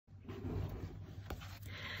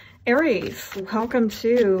Aries, welcome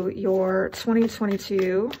to your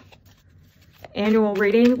 2022 annual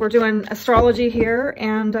reading. We're doing astrology here,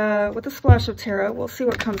 and with a splash of tarot, we'll see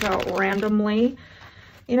what comes out randomly.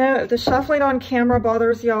 You know, if the shuffling on camera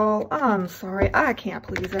bothers y'all, I'm sorry, I can't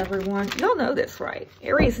please everyone. Y'all know this, right?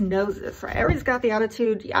 Aries knows this, right? Aries got the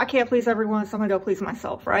attitude, I can't please everyone, so I'm gonna go please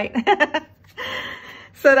myself, right?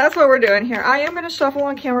 So that's what we're doing here. I am going to shuffle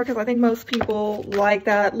on camera because I think most people like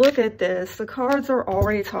that. Look at this. The cards are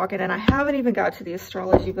already talking, and I haven't even got to the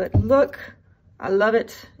astrology, but look, I love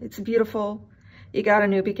it. It's beautiful. You got a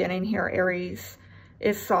new beginning here, Aries.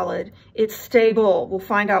 It's solid. It's stable. We'll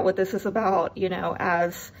find out what this is about, you know,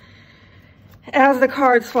 as the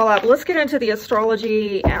cards fall out. But let's get into the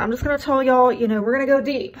astrology, and I'm just going to tell y'all, you know, we're going to go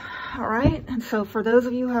deep, all right? And so for those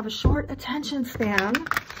of you who have a short attention span,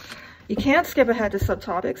 you can't skip ahead to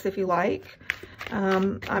subtopics if you like.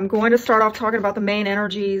 I'm going to start off talking about the main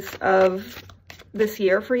energies of this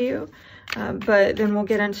year for you, but then we'll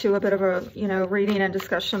get into a bit of a, you know, reading and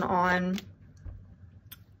discussion on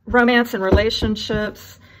romance and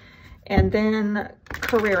relationships, and then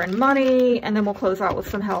career and money, and then we'll close out with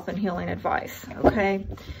some health and healing advice, okay?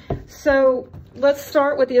 So let's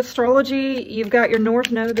start with the astrology. You've got your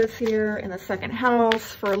North Node this year in the second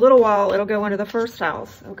house. For a little while, it'll go into the first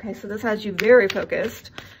house, okay? So this has you very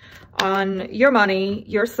focused on your money,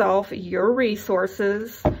 yourself, your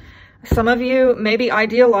resources. Some of you may be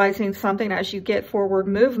idealizing something as you get forward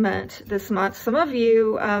movement this month. Some of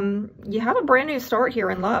you, you have a brand new start here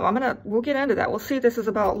in love. We'll get into that. We'll see if this is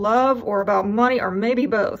about love or about money or maybe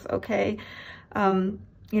both, okay?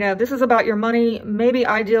 You know, this is about your money, maybe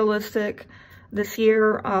idealistic this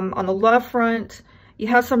year. On the love front, you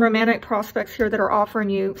have some romantic prospects here that are offering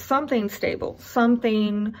you something stable,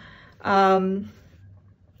 something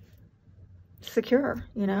secure,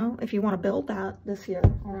 you know, if you want to build that this year,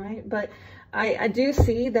 all right? But I do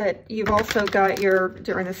see that you've also got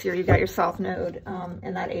during this year, you've got your South Node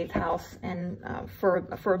in that 8th house, and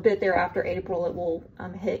for a bit there after April, it will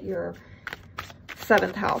hit your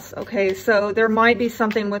 7th house, okay? So there might be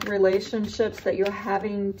something with relationships that you're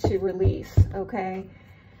having to release, okay?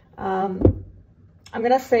 I'm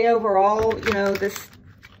gonna say overall, you know, this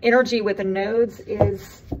energy with the nodes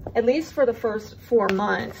is, at least for the first 4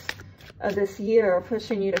 months of this year,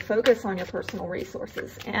 pushing you to focus on your personal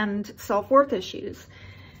resources and self-worth issues.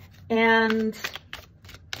 And,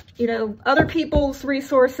 you know, other people's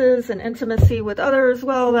resources and intimacy with others,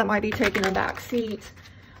 well, that might be taking a back seat.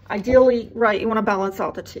 Ideally, right, you want to balance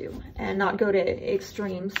out the two and not go to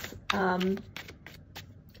extremes.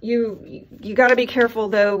 You got to be careful,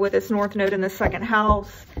 though, with this North Node in the second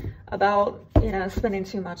house about, you know, spending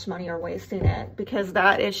too much money or wasting it, because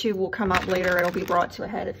that issue will come up later. It'll be brought to a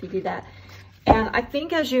head if you do that. And I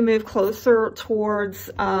think as you move closer towards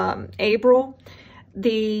April,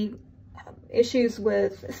 the issues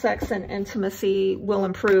with sex and intimacy will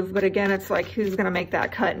improve. But again, it's like, who's going to make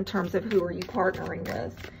that cut in terms of who are you partnering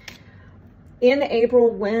with? In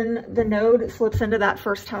April, when the node slips into that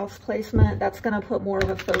first house placement, that's going to put more of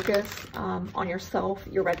a focus on yourself,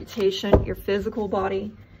 your reputation, your physical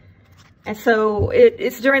body. And so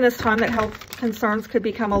it's during this time that health concerns could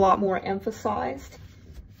become a lot more emphasized,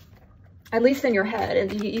 at least in your head,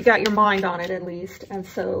 and you got your mind on it at least. And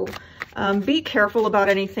so be careful about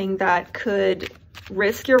anything that could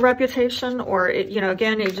risk your reputation, or you know,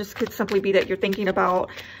 again, it just could simply be that you're thinking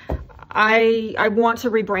about, I want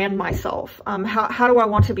to rebrand myself. How do I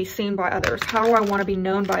want to be seen by others? How do I want to be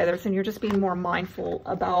known by others? And you're just being more mindful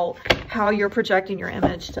about how you're projecting your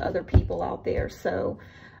image to other people out there. So,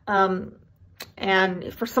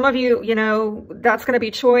 and for some of you, you know, that's going to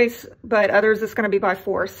be choice, but others it's going to be by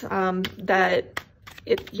force. You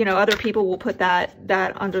know, other people will put that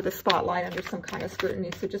under the spotlight, under some kind of scrutiny.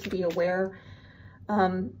 So just be aware.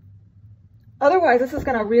 Otherwise, this is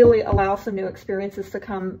going to really allow some new experiences to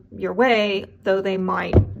come your way, though they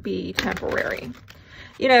might be temporary.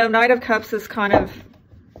 You know, Knight of Cups is kind of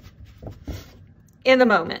in the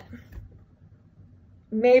moment.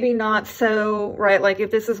 Maybe not so, right? Like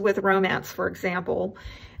if this is with romance, for example,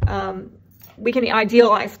 we can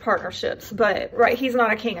idealize partnerships, but right, he's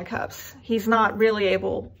not a King of Cups. He's not really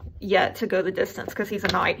able yet to go the distance because he's a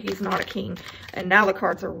knight. He's not a king. And now the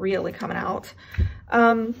cards are really coming out.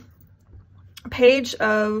 Page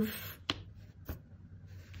of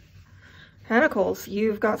Pentacles,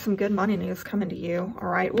 you've got some good money news coming to you. All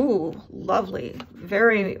right. Ooh, lovely.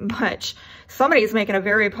 Very much. Somebody's making a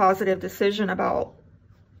very positive decision about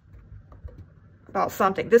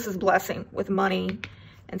something. This is blessing with money,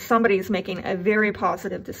 and somebody's making a very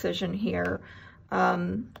positive decision here. I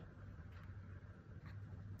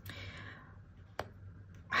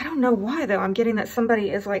don't know why though. I'm getting that somebody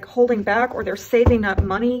is like holding back, or they're saving up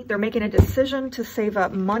money. They're making a decision to save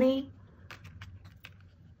up money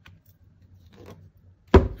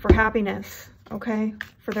for happiness, okay?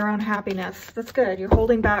 For their own happiness. That's good. You're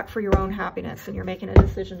holding back for your own happiness and you're making a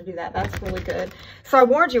decision to do that. That's really good. So I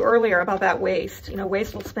warned you earlier about that waste, you know,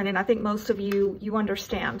 wasteful spending. I think most of you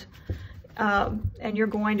understand. And you're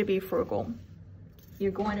going to be frugal.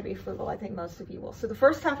 You're going to be frugal. I think most of you will. So the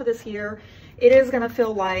first half of this year, it is going to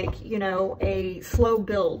feel like, you know, a slow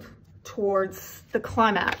build towards the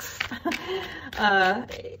climax.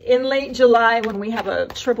 In late July, when we have a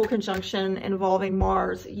triple conjunction involving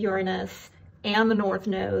Mars, Uranus, and the North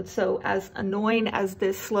Node. So as annoying as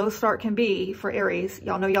this slow start can be for Aries,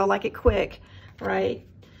 y'all know y'all like it quick, right?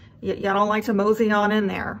 Y'all don't like to mosey on in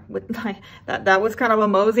there. With that was kind of a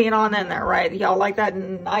moseying on in there, right? Y'all like that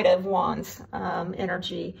Knight of Wands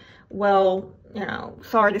energy. Well, you know,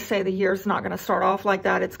 sorry to say the year's not going to start off like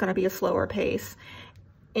that. It's going to be a slower pace.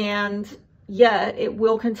 And yet it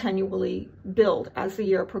will continually build as the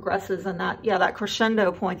year progresses. And that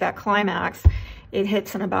crescendo point, that climax, it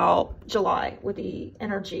hits in about July with the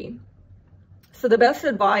energy. So the best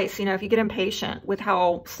advice, you know, if you get impatient with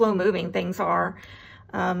how slow moving things are,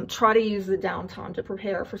 try to use the downtime to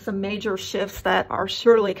prepare for some major shifts that are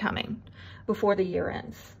surely coming before the year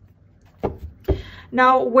ends.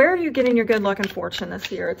 Now, where are you getting your good luck and fortune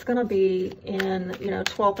this year? It's going to be in, you know,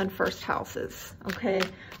 12th and 1st houses, okay?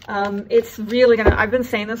 It's really going to, I've been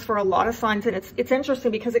saying this for a lot of signs, and it's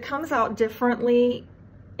interesting because it comes out differently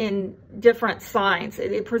in different signs.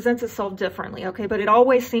 It presents itself differently, okay? But it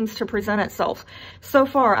always seems to present itself. So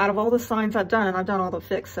far, out of all the signs I've done, and I've done all the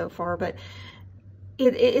fix so far, but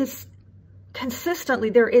it is consistently,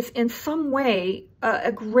 there is in some way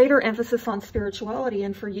a greater emphasis on spirituality.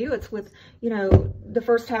 And for you, it's with, you know, the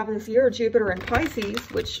first half of this year, Jupiter and Pisces,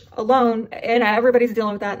 which alone, and everybody's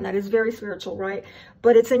dealing with that, and that is very spiritual, right?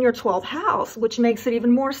 But it's in your 12th house, which makes it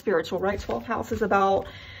even more spiritual, right? 12th house is about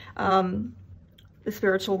the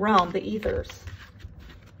spiritual realm, the ethers.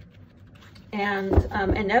 And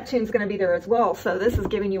Neptune's going to be there as well. So this is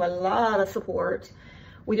giving you a lot of support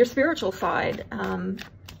with your spiritual side.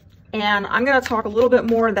 And I'm going to talk a little bit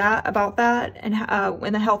more about that and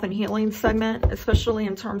in the health and healing segment, especially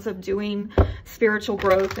in terms of doing spiritual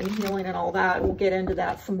growth and healing and all that. We'll get into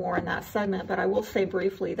that some more in that segment, but I will say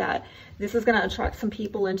briefly that this is going to attract some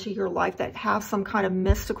people into your life that have some kind of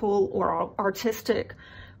mystical or artistic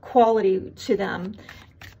quality to them.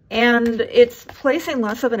 And it's placing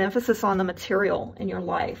less of an emphasis on the material in your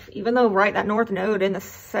life, even though, right, that North Node in the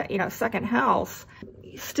second house,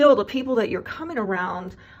 still the people that you're coming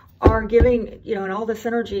around are giving, you know, and all this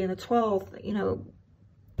energy in the 12th, you know,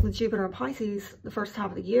 with Jupiter and Pisces, the first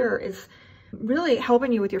half of the year is really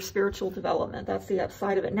helping you with your spiritual development. That's the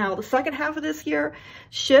upside of it. Now, the second half of this year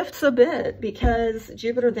shifts a bit because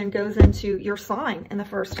Jupiter then goes into your sign in the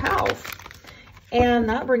first house. And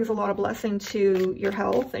that brings a lot of blessing to your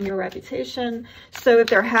health and your reputation. So if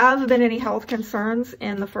there have been any health concerns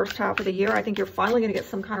in the first half of the year, I think you're finally going to get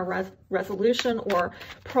some kind of resolution or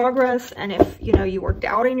progress. And if, you know, you were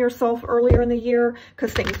doubting yourself earlier in the year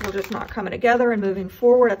because things were just not coming together and moving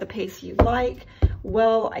forward at the pace you like,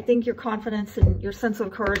 well, I think your confidence and your sense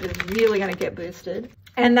of courage is really going to get boosted.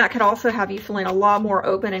 And that could also have you feeling a lot more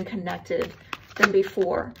open and connected than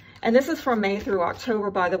before. And this is from May through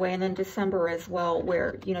October, by the way, and then December as well,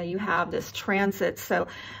 where, you know, you have this transit. So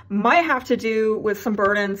might have to do with some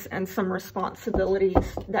burdens and some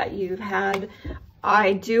responsibilities that you've had.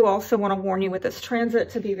 I do also want to warn you with this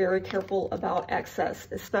transit to be very careful about excess,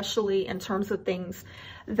 especially in terms of things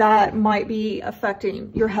that might be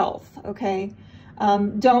affecting your health, okay?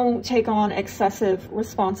 Don't take on excessive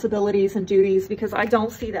responsibilities and duties because I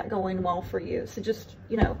don't see that going well for you. So just,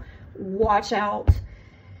 you know, watch out.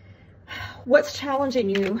 What's challenging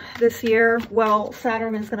you this year? Well,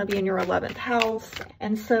 Saturn is going to be in your 11th house.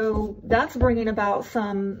 And so that's bringing about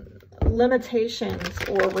some limitations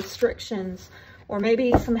or restrictions, or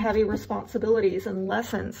maybe some heavy responsibilities and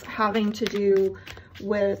lessons having to do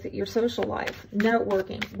with your social life,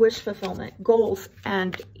 networking, wish fulfillment, goals,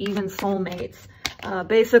 and even soulmates.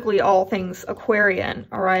 Basically all things Aquarian,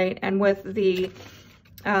 all right? And with the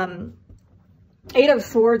Eight of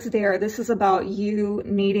Swords there, this is about you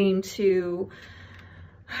needing to,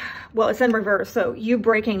 well, it's in reverse. So you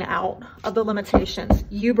breaking out of the limitations,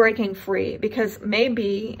 you breaking free, because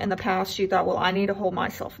maybe in the past you thought, well, I need to hold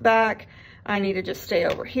myself back. I need to just stay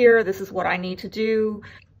over here. This is what I need to do.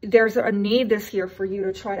 There's a need this year for you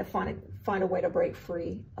to try to find a way to break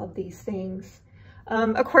free of these things.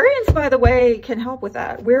 Aquarians, by the way, can help with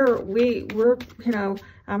that. We're you know,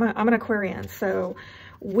 I'm an Aquarian, so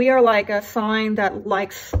we are like a sign that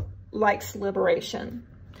likes likes liberation.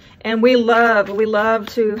 And we love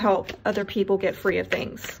to help other people get free of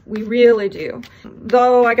things. We really do.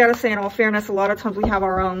 Though I gotta say, in all fairness, a lot of times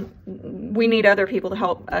we need other people to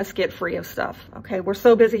help us get free of stuff, okay? We're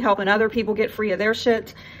so busy helping other people get free of their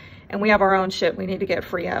shit, and we have our own shit we need to get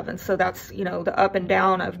free of. And so that's, you know, the up and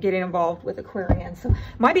down of getting involved with Aquarians. So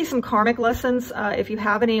might be some karmic lessons. If you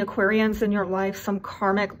have any Aquarians in your life, some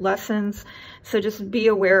karmic lessons. So just be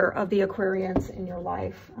aware of the Aquarians in your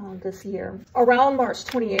life this year. Around March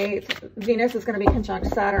 28th, Venus is going to be conjunct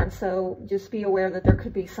Saturn. So just be aware that there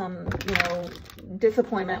could be some, you know,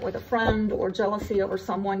 disappointment with a friend or jealousy over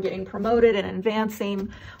someone getting promoted and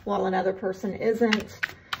advancing while another person isn't.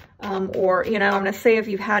 Or, you know, I'm going to say if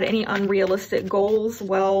you've had any unrealistic goals,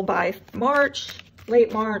 well, by March,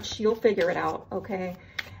 late March, you'll figure it out, okay?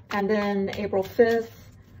 And then April 5th,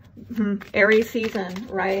 Aries season,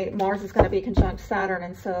 right? Mars is going to be conjunct Saturn.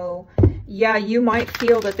 And so, yeah, you might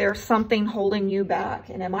feel that there's something holding you back.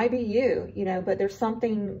 And it might be you, you know, but there's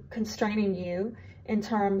something constraining you in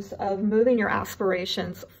terms of moving your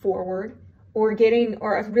aspirations forward or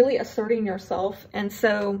really asserting yourself. And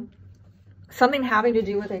so something having to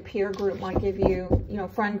do with a peer group might give you, you know,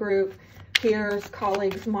 friend group, peers,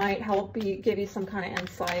 colleagues might help give you some kind of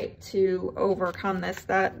insight to overcome this.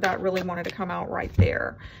 That really wanted to come out right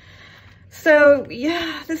there. So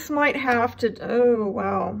yeah, this might have to, oh,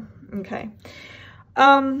 wow. Okay.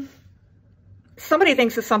 Somebody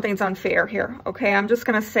thinks that something's unfair here. Okay. I'm just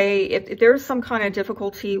going to say if there's some kind of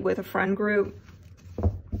difficulty with a friend group,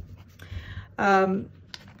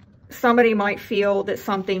 somebody might feel that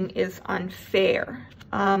something is unfair.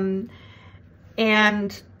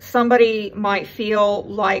 And somebody might feel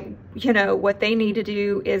like, you know, what they need to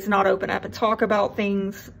do is not open up and talk about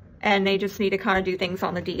things, and they just need to kind of do things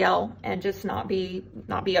on the DL and just not be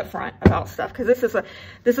upfront about stuff. Because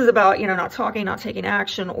this is about, you know, not talking, not taking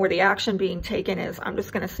action, or the action being taken is I'm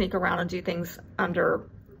just going to sneak around and do things under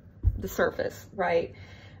the surface, right?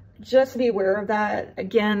 Just be aware of that.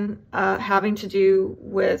 Again, having to do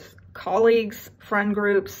with colleagues, friend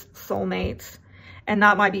groups, soulmates, and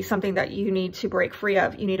that might be something that you need to break free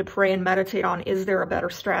of. You need to pray and meditate on, is there a better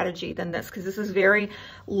strategy than this? Because this is very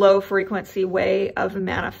low frequency way of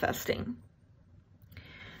manifesting.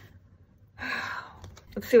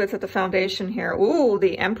 Let's see what's at the foundation here. Ooh,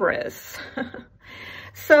 the Empress.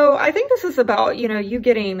 So I think this is about, you know, you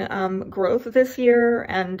getting growth this year.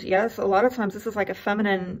 And yes, a lot of times this is like a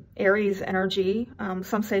feminine Aries energy.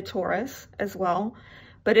 Some say Taurus as well.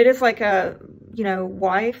 But it is like a, you know,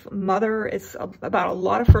 wife, mother. It's about a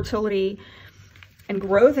lot of fertility and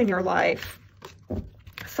growth in your life.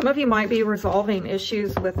 Some of you might be resolving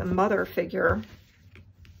issues with a mother figure.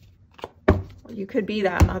 You could be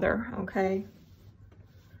that mother, okay?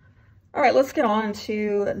 All right, let's get on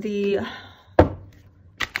to the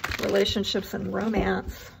relationships and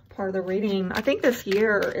romance part of the reading. I think this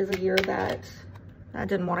year is a year that I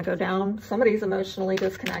didn't want to go down. Somebody's emotionally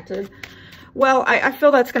disconnected. Well, I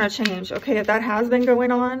feel that's going to change. Okay, if that has been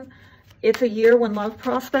going on, it's a year when love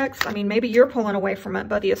prospects, I mean, maybe you're pulling away from it,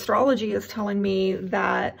 but the astrology is telling me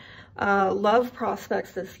that love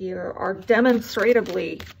prospects this year are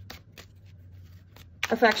demonstrably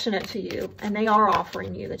affectionate to you, and they are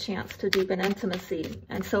offering you the chance to deepen intimacy.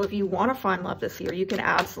 And so if you want to find love this year, you can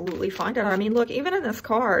absolutely find it. I mean, look, even in this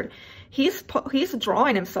card, he's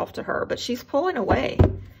drawing himself to her, but she's pulling away.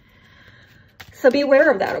 So be aware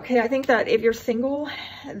of that, okay? I think that if you're single,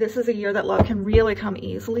 this is a year that love can really come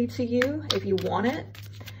easily to you if you want it.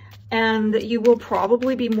 And you will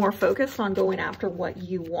probably be more focused on going after what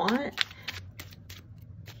you want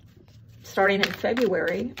starting in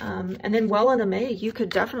February. And then well into May, you could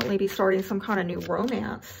definitely be starting some kind of new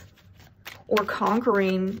romance or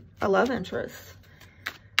conquering a love interest.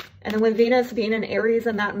 And then with Venus being in Aries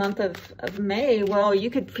in that month of May, well,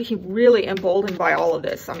 you could be really emboldened by all of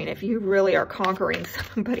this. I mean, if you really are conquering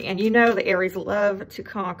somebody, and you know the Aries love to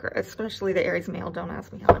conquer, especially the Aries male. Don't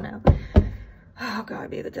ask me how to know. Oh,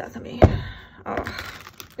 God, be the death of me. Oh.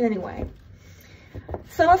 Anyway,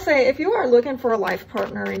 so I'll say if you are looking for a life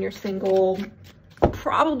partner and you're single,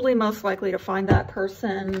 probably most likely to find that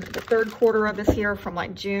person the third quarter of this year from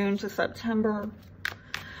like June to September.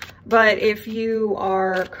 But if you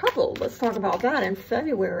are coupled, let's talk about that in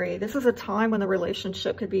February. This is a time when the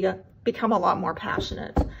relationship could become a lot more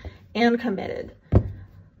passionate and committed.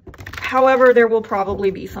 However, there will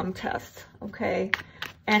probably be some tests, okay?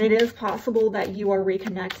 And it is possible that you are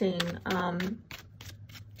reconnecting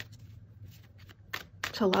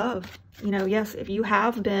to love. You know, yes, if you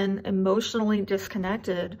have been emotionally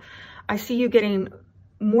disconnected, I see you getting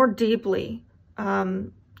more deeply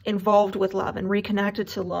involved with love and reconnected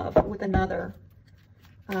to love with another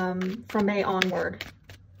from May onward.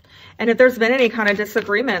 And if there's been any kind of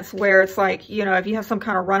disagreements where it's like, you know, if you have some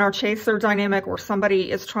kind of runner-chaser dynamic where somebody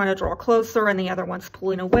is trying to draw closer and the other one's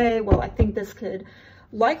pulling away, well, I think this could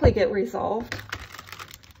likely get resolved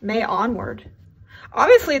May onward.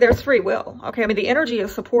 Obviously, there's free will, okay? I mean, the energy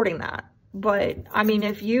is supporting that. But, I mean,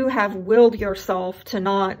 if you have willed yourself to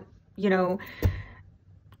not, you know,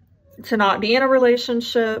 to not be in a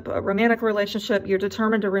relationship, a romantic relationship, you're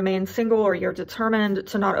determined to remain single, or you're determined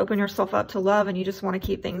to not open yourself up to love and you just want to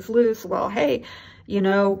keep things loose, well, hey, you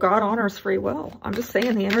know, God honors free will. I'm just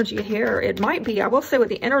saying the energy here, it might be, I will say with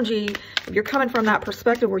the energy, if you're coming from that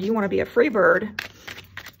perspective where you want to be a free bird,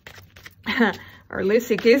 or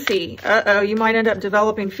loosey-goosey, you might end up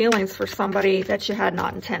developing feelings for somebody that you had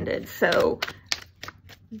not intended. So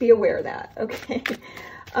be aware of that, okay?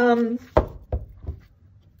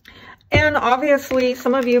 And obviously,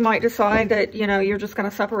 some of you might decide that, you know, you're just going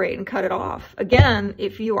to separate and cut it off. Again,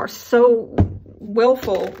 if you are so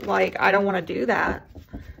willful, like, I don't want to do that,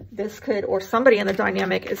 this could, or somebody in the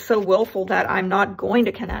dynamic is so willful that I'm not going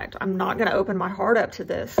to connect. I'm not going to open my heart up to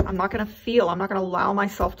this. I'm not going to feel. I'm not going to allow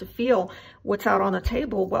myself to feel what's out on the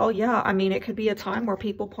table. Well, yeah, I mean, it could be a time where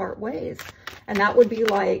people part ways. And that would be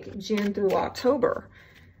like June through October.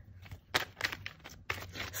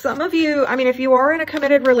 Some of you, I mean, if you are in a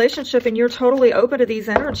committed relationship and you're totally open to these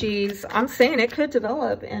energies, I'm saying it could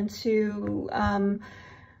develop into,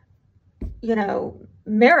 you know,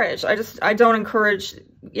 marriage. I don't encourage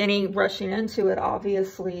any rushing into it,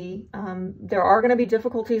 obviously. There are going to be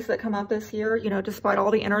difficulties that come up this year, you know, despite all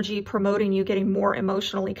the energy promoting you getting more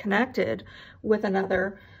emotionally connected with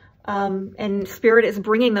another. And Spirit is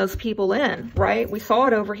bringing those people in, right? We saw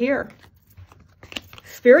it over here.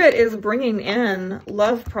 Spirit is bringing in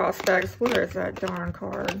love prospects. Where is that darn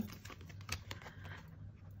card?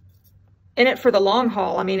 In it for the long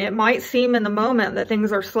haul. I mean, it might seem in the moment that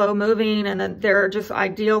things are slow moving and that they're just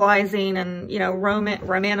idealizing and, you know,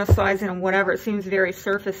 romanticizing and whatever. It seems very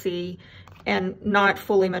surfacey and not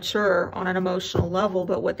fully mature on an emotional level.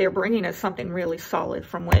 But what they're bringing is something really solid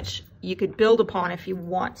from which you could build upon if you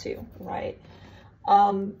want to, right?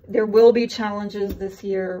 There will be challenges this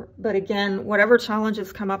year, but again, whatever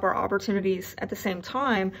challenges come up are opportunities at the same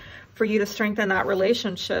time for you to strengthen that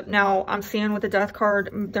relationship. Now, I'm seeing with the Death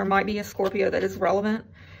card, there might be a Scorpio that is relevant.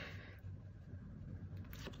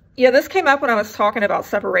 Yeah, this came up when I was talking about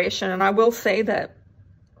separation, and I will say that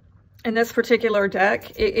in this particular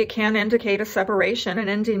deck, it can indicate a separation, an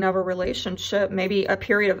ending of a relationship, maybe a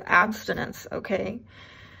period of abstinence, okay?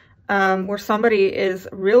 Where somebody is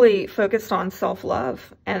really focused on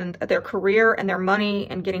self-love and their career and their money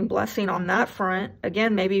and getting blessing on that front.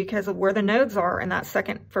 Again, maybe because of where the nodes are in that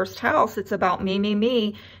first house, it's about me, me,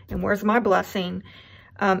 me, and where's my blessing?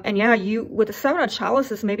 And yeah, you, with the Seven of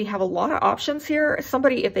Chalices, maybe have a lot of options here.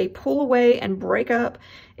 Somebody, if they pull away and break up,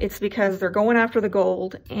 it's because they're going after the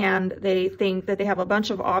gold and they think that they have a bunch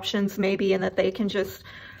of options maybe and that they can just,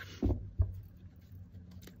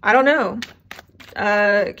 I don't know,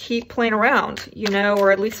 keep playing around, you know,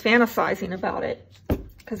 or at least fantasizing about it,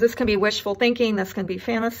 because this can be wishful thinking, this can be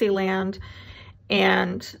fantasy land.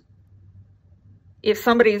 And if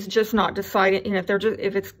somebody's just not deciding, you know,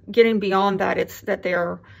 if it's getting beyond that, it's that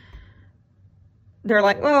they're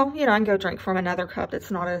like, well, you know, I can go drink from another cup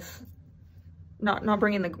that's not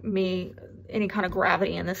bringing me any kind of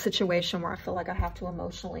gravity in this situation where I feel like I have to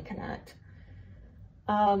emotionally connect.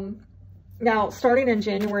 Now, starting in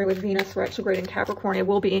January with Venus retrograde in Capricorn, it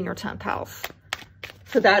will be in your 10th house.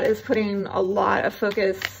 So that is putting a lot of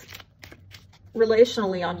focus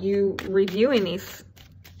relationally on you reviewing these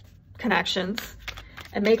connections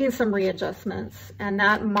and making some readjustments. And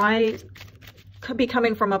that might be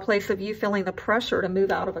coming from a place of you feeling the pressure to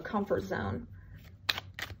move out of a comfort zone.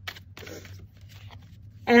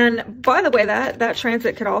 And by the way, that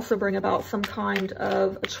transit could also bring about some kind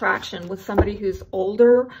of attraction with somebody who's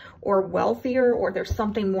older or wealthier, or there's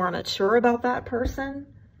something more mature about that person.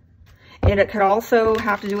 And it could also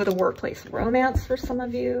have to do with a workplace romance for some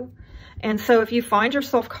of you. And so if you find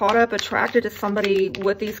yourself caught up, attracted to somebody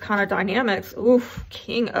with these kind of dynamics, oof,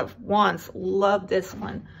 King of Wands, love this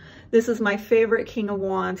one. This is my favorite King of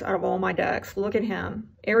Wands out of all my decks. Look at him.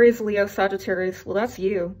 Aries, Leo, Sagittarius, well, that's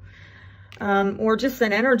you. Or just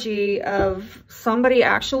an energy of somebody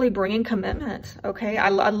actually bringing commitment, okay? I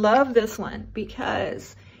love this one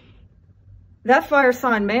because that fire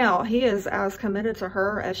sign male, he is as committed to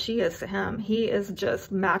her as she is to him. He is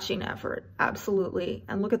just matching effort, absolutely.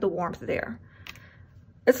 And look at the warmth there.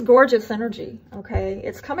 It's gorgeous energy, okay?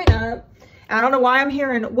 It's coming up. I don't know why I'm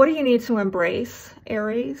hearing, what do you need to embrace,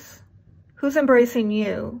 Aries? Who's embracing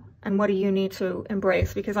you? And what do you need to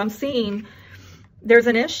embrace? Because I'm seeing there's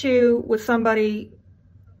an issue with somebody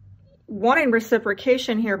wanting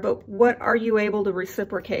reciprocation here, but what are you able to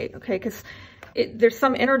reciprocate? Okay, because there's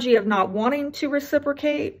some energy of not wanting to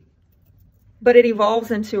reciprocate, but it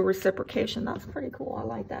evolves into a reciprocation. That's pretty cool. I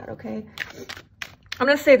like that. Okay, I'm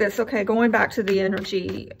going to say this. Okay, going back to the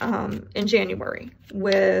energy in January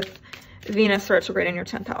with Venus retrograde in your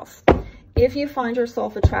 10th house. If you find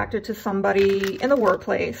yourself attracted to somebody in the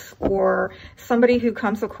workplace or somebody who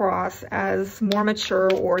comes across as more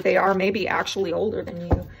mature, or they are maybe actually older than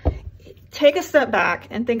you, take a step back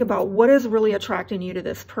and think about what is really attracting you to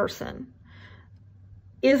this person.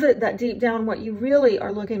 Is it that deep down what you really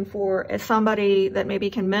are looking for is somebody that maybe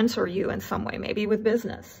can mentor you in some way, maybe with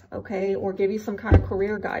business, okay, or give you some kind of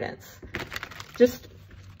career guidance? Just,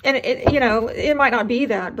 and it, you know, it might not be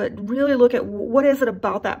that, but really look at what is it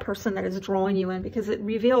about that person that is drawing you in, because it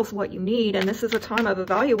reveals what you need. And this is a time of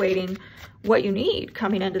evaluating what you need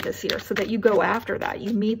coming into this year so that you go after that,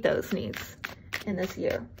 you meet those needs in this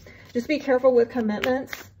year. Just be careful with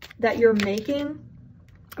commitments that you're making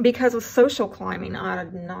because of social climbing.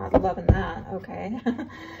 I'm not loving that, okay?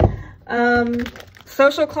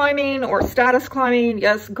 Social climbing or status climbing,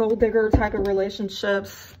 yes, gold digger type of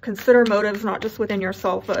relationships. Consider motives not just within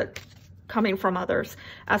yourself, but coming from others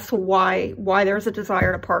as to why there's a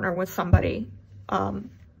desire to partner with somebody.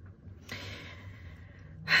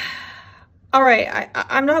 All right,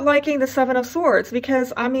 I'm not liking the Seven of Swords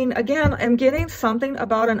because, I mean, again, I'm getting something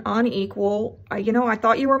about an unequal, you know, I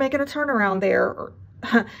thought you were making a turnaround there,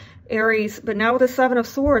 Aries, but now with the Seven of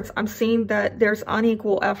Swords, I'm seeing that there's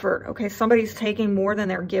unequal effort, okay? Somebody's taking more than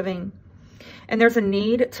they're giving. And there's a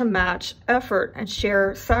need to match effort and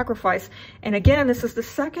share sacrifice. And again, this is the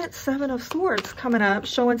second Seven of Swords coming up,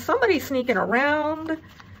 showing somebody sneaking around,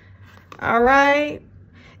 all right?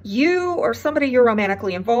 You or somebody you're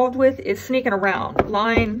romantically involved with is sneaking around,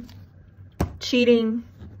 lying, cheating,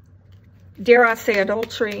 dare I say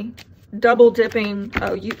adultery, double dipping.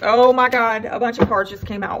 Oh my God, a bunch of cards just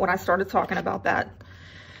came out when I started talking about that.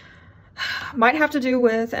 Might have to do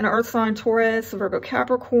with an earth sign, Taurus, Virgo,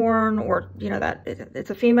 Capricorn, or, you know, that it's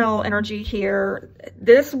a female energy here.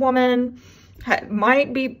 This woman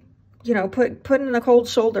might be, you know, putting the cold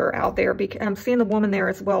shoulder out there, because I'm seeing the woman there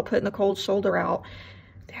as well, putting the cold shoulder out.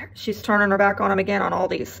 She's turning her back on him again on all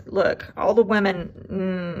these. Look, all the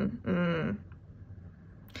women.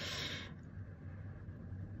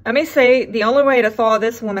 Let me say, the only way to thaw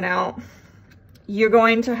this woman out, you're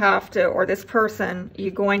going to have to, or this person,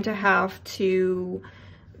 you're going to have to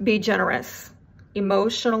be generous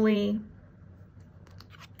emotionally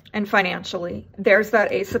and financially. There's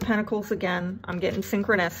that Ace of Pentacles again. I'm getting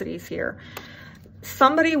synchronicities here.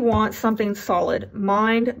 Somebody wants something solid,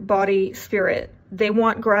 mind, body, spirit. They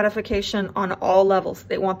want gratification on all levels.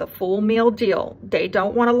 They want the full meal deal. They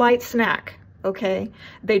don't want a light snack, okay?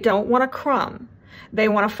 They don't want a crumb. They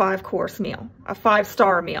want a 5-course meal, a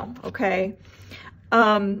 5-star meal, okay?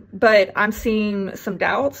 But I'm seeing some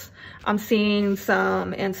doubts. I'm seeing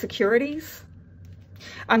some insecurities.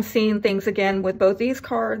 I'm seeing things, again, with both these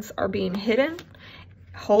cards are being hidden.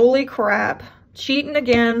 Holy crap. Cheating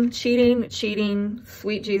again. Cheating.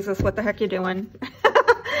 Sweet Jesus, what the heck you doing?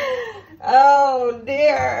 Oh,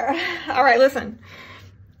 dear. All right, listen.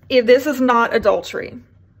 If this is not adultery,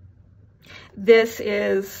 there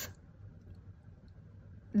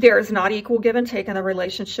is not equal give and take in the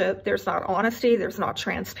relationship. There's not honesty. There's not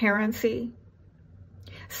transparency.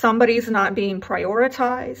 Somebody's not being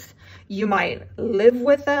prioritized. You might live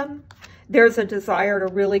with them. There's a desire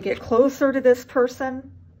to really get closer to this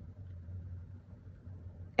person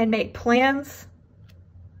and make plans.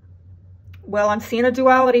 Well, I'm seeing a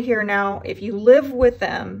duality here now. If you live with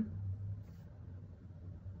them,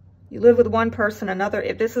 you live with one person, another.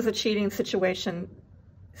 If this is a cheating situation,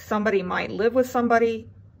 somebody might live with somebody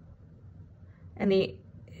and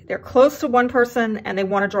they're close to one person and they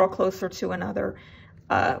want to draw closer to another.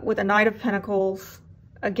 With a Knight of Pentacles,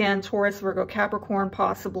 again, Taurus, Virgo, Capricorn,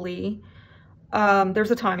 possibly.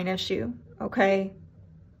 There's a timing issue, okay?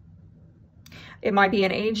 It might be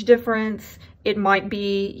an age difference. It might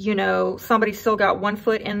be, you know, somebody still got one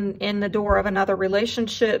foot in the door of another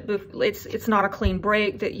relationship. It's not a clean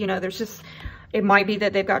break. That, you know, there's just, it might be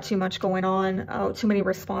that they've got too much going on, too many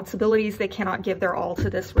responsibilities. They cannot give their all to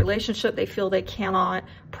this relationship. They feel they cannot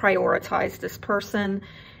prioritize this person.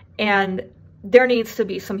 And there needs to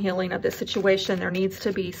be some healing of this situation. There needs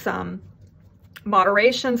to be some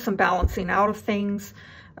moderation, some balancing out of things.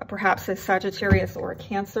 Perhaps a Sagittarius or a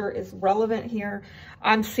Cancer is relevant here.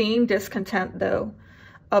 I'm seeing discontent, though,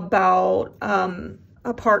 about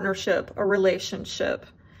a partnership, a relationship.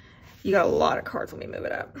 You got a lot of cards. Let me move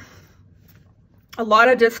it up. a lot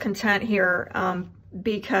of discontent here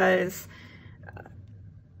because,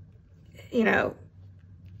 you know,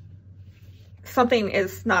 something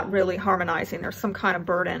is not really harmonizing. There's some kind of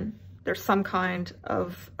burden. There's some kind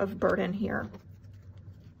of burden here.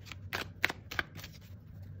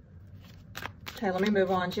 Okay, let me move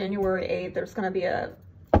on. January 8th, there's going to be a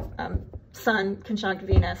Sun conjunct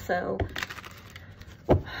Venus, so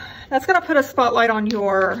that's going to put a spotlight on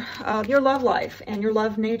your love life and your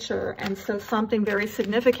love nature. And so something very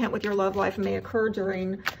significant with your love life may occur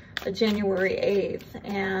during January 8th.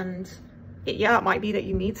 And yeah, it might be that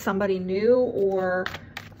you meet somebody new, or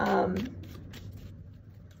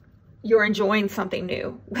you're enjoying something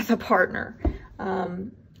new with a partner.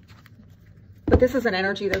 But this is an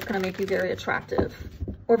energy that's going to make you very attractive,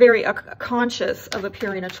 or very conscious of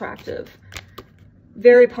appearing attractive.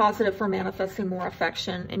 Very positive for manifesting more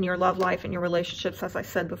affection in your love life and your relationships, as I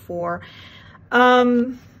said before.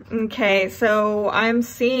 Okay, so I'm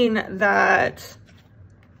seeing that,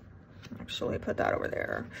 actually put that over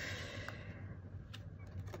there.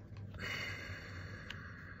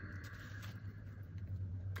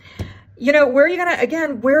 You know, where are you going to,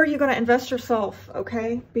 again, where are you going to invest yourself,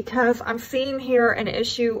 okay? Because I'm seeing here an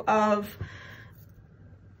issue of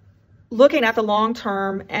looking at the long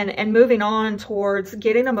term and moving on towards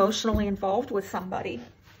getting emotionally involved with somebody.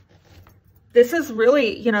 This is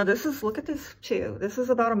really, you know, this is, look at this too. This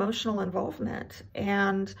is about emotional involvement.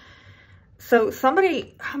 And so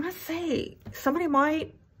somebody, I'm going to say, somebody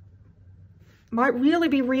might really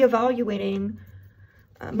be reevaluating,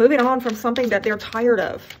 moving on from something that they're tired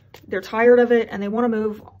of. They're tired of it, and they want to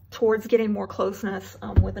move towards getting more closeness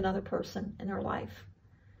with another person in their life.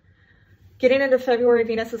 Getting into February,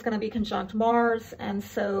 Venus is going to be conjunct Mars, and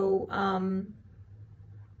so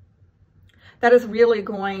that is really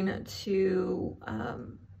going to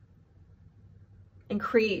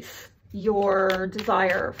increase your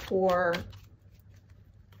desire for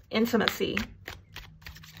intimacy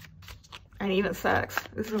and even sex.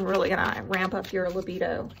 This is really going to ramp up your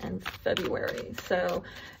libido in February. So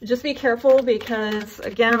just be careful, because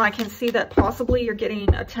again, I can see that possibly you're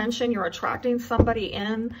getting attention. You're attracting somebody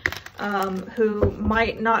in who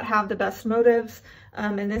might not have the best motives.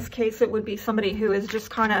 In this case, it would be somebody who is just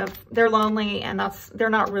kind of, they're lonely, and they're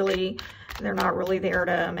not really there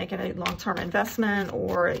to make a long-term investment,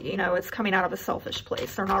 or, you know, it's coming out of a selfish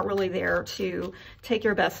place. They're not really there to take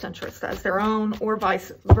your best interest as their own, or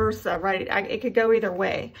vice versa, right? It could go either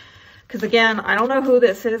way. Because again, I don't know who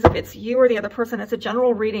this is, if it's you or the other person. It's a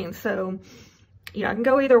general reading, so, you know, it can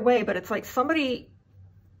go either way, but it's like somebody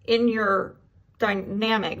in your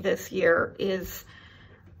dynamic this year is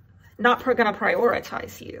not going to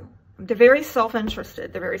prioritize you. They're very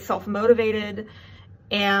self-interested. They're very self-motivated,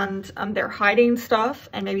 and they're hiding stuff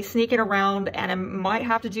and maybe sneaking around, and it might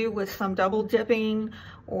have to do with some double dipping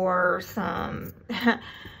or some,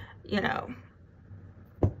 you know,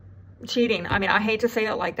 cheating. I mean, I hate to say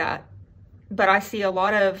it like that, but I see a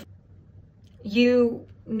lot of you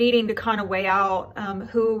needing to kind of weigh out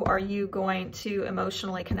who are you going to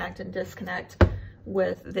emotionally connect and disconnect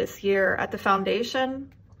with this year. At the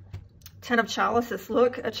foundation, 10 of Chalices,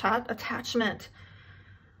 look, attachment.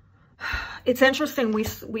 It's interesting,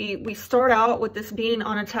 we start out with this being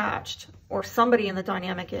unattached, or somebody in the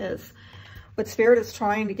dynamic is, but Spirit is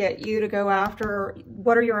trying to get you to go after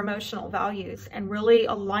what are your emotional values, and really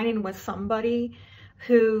aligning with somebody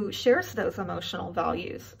who shares those emotional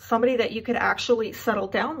values, somebody that you could actually settle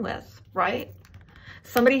down with, right?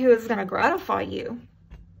 Somebody who is going to gratify you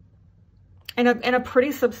in a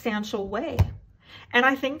pretty substantial way. And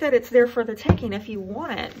I think that it's there for the taking if you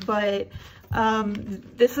want it, but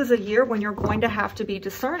this is a year when you're going to have to be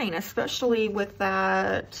discerning, especially with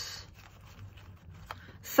that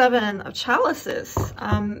 7 of Chalices.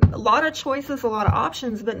 A lot of choices, a lot of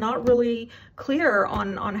options, but not really clear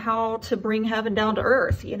on how to bring heaven down to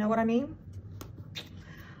earth. You know what I mean?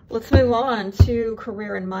 Let's move on to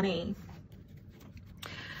career and money.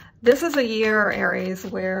 This is a year, Aries,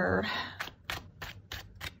 where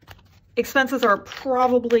expenses are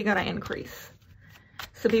probably going to increase.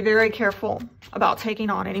 So be very careful about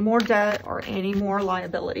taking on any more debt or any more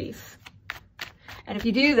liabilities. And if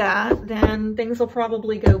you do that, then things will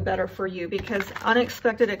probably go better for you, because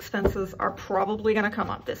unexpected expenses are probably going to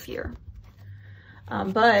come up this year.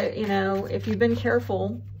 But, you know, if you've been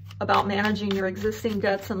careful about managing your existing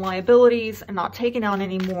debts and liabilities and not taking on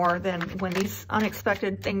any more, then when these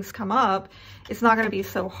unexpected things come up, it's not going to be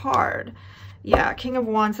so hard. Yeah, King of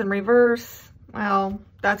Wands in reverse. Well,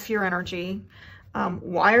 that's your energy.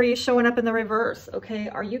 Why are you showing up in the reverse? Okay,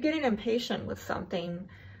 are you getting impatient with something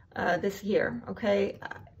this year? Okay,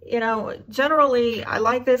 you know, generally, I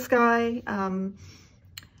like this guy.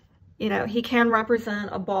 You know, he can represent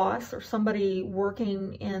a boss or somebody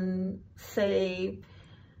working in, say,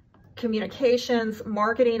 communications,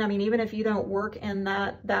 marketing. I mean, even if you don't work in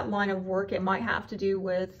that line of work, it might have to do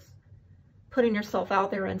with putting yourself out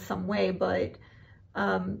there in some way. But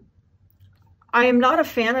I am not a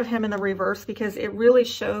fan of him in the reverse, because it really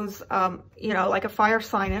shows, you know, like a fire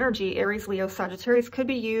sign energy. Aries, Leo, Sagittarius could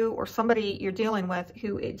be you or somebody you're dealing with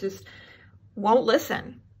who it just won't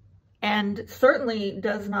listen, and certainly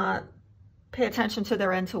does not pay attention to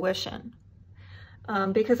their intuition,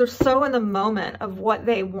 because they're so in the moment of what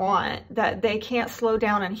they want that they can't slow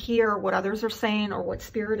down and hear what others are saying or what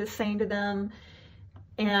spirit is saying to them.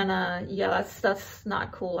 And yeah, that's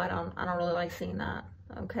not cool. I don't really like seeing that.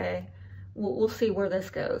 Okay. We'll see where this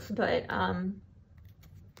goes, but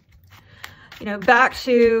you know, back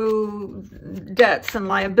to debts and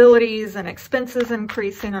liabilities and expenses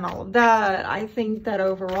increasing and all of that. I think that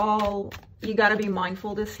overall, you got to be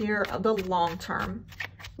mindful this year of the long term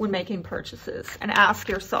when making purchases, and ask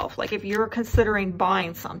yourself, like, if you're considering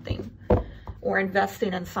buying something or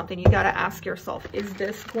investing in something, you got to ask yourself, is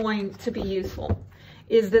this going to be useful?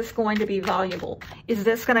 Is this going to be valuable? Is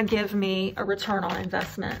this going to give me a return on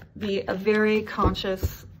investment? Be a very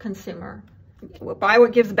conscious consumer. Buy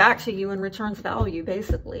what gives back to you and returns value,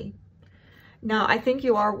 basically. Now, I think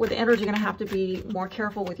you are, with the energy, going to have to be more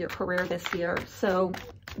careful with your career this year. So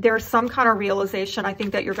there's some kind of realization, I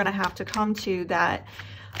think, that you're going to have to come to, that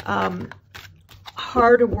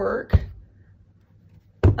hard work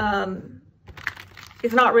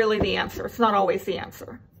is not really the answer. It's not always the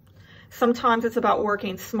answer. Sometimes it's about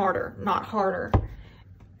working smarter, not harder.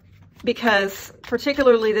 Because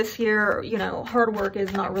particularly this year, you know, hard work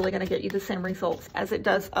is not really going to get you the same results as it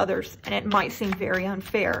does others. And it might seem very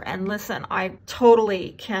unfair. And listen, I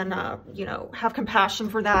totally can, you know, have compassion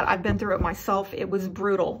for that. I've been through it myself. It was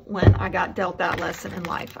brutal when I got dealt that lesson in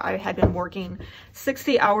life. I had been working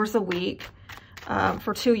 60 hours a week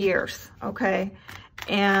for 2 years, okay?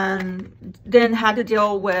 And then had to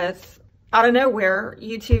deal with, out of nowhere,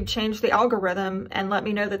 YouTube changed the algorithm and let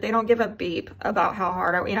me know that they don't give a beep about how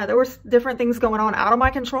hard you know, there was different things going on out of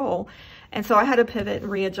my control. And so I had to pivot and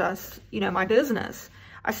readjust, you know, my business.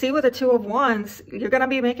 I see with the Two of Wands, you're going to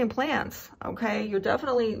be making plans. Okay. You got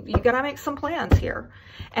to make some plans here.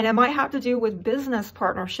 And it might have to do with business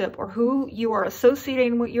partnership, or who you are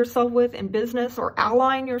associating with yourself with in business, or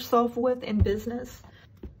allying yourself with in business.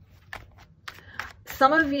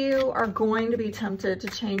 Some of you are going to be tempted to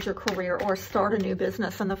change your career or start a new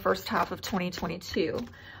business in the first half of 2022.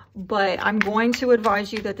 But I'm going to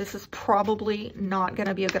advise you that this is probably not going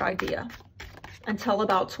to be a good idea until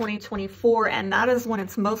about 2024. And that is when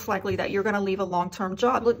it's most likely that you're going to leave a long-term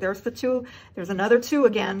job. Look, there's the two. There's another two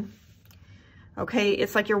again. Okay,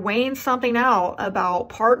 it's like you're weighing something out about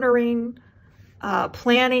partnering,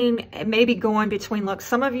 planning, and maybe going between. Look,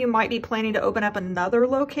 some of you might be planning to open up another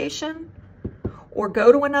location, or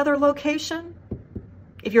go to another location.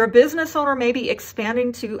 If you're a business owner, maybe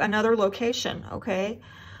expanding to another location, okay?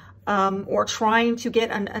 Or trying to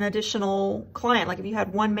get an additional client, like if you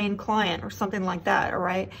had one main client or something like that, all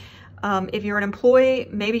right? If you're an employee,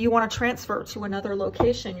 maybe you want to transfer to another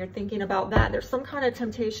location. You're thinking about that. There's some kind of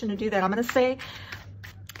temptation to do that. I'm going to say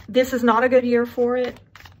this is not a good year for it.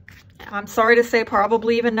 I'm sorry to say,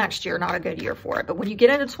 probably even next year, not a good year for it. But when you get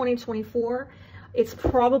into 2024, it's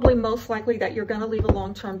probably most likely that you're going to leave a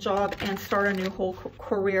long-term job and start a new whole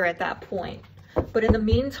career at that point. But in the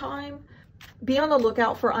meantime, be on the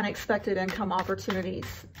lookout for unexpected income opportunities.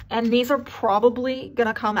 And these are probably going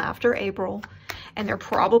to come after April, and they're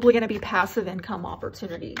probably going to be passive income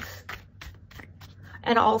opportunities.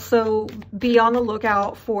 And also be on the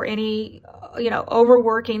lookout for any, you know,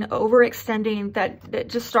 overworking, overextending that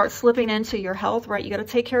just starts slipping into your health, right? You got to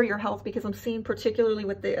take care of your health, because I'm seeing, particularly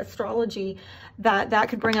with the astrology, that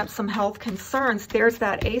could bring up some health concerns. There's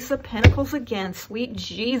that Ace of Pentacles again. Sweet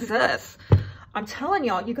Jesus. I'm telling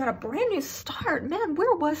y'all, you got a brand new start. Man,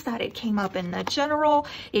 where was that? It came up in the general.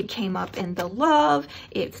 It came up in the love.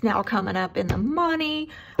 It's now coming up in the money.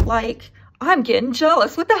 Like, I'm getting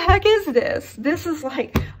jealous. What the heck is this? This is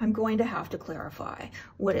like, I'm going to have to clarify.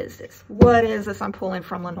 What is this? What is this I'm pulling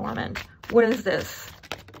from Lenormand? What is this?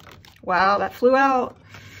 Wow, that flew out.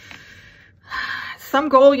 Some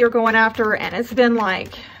goal you're going after, and it's been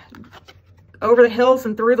like over the hills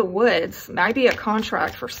and through the woods. Might be a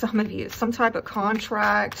contract for some of you, some type of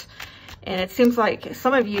contract. And it seems like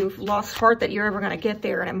some of you have lost heart that you're ever going to get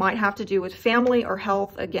there. And it might have to do with family or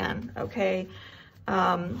health again, okay?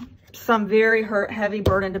 Some very heavy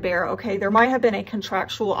burden to bear, okay? There might have been a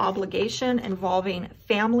contractual obligation involving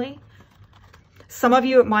family. Some of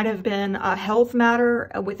you, it might have been a health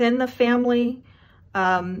matter within the family.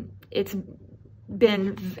 It's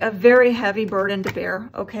been a very heavy burden to bear,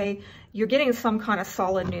 okay? You're getting some kind of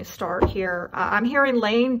solid new start here. I'm hearing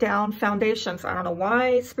laying down foundations. I don't know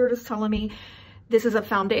why Spirit is telling me this is a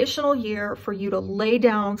foundational year for you to lay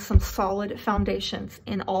down some solid foundations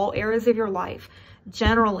in all areas of your life,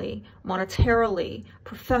 generally, monetarily,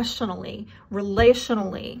 professionally,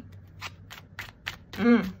 relationally,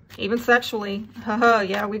 even sexually.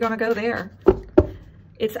 Yeah, we're gonna go there.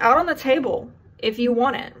 It's out on the table if you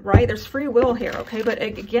want it, right? There's free will here, okay? But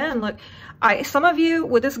again, look, some of you,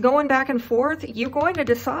 with this going back and forth, you're going to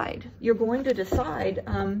decide. You're going to decide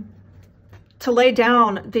to lay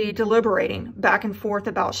down the deliberating back and forth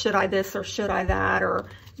about should I this or should I that, or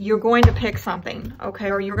you're going to pick something,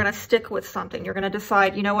 okay? Or you're going to stick with something. You're going to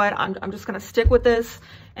decide, you know what, I'm just going to stick with this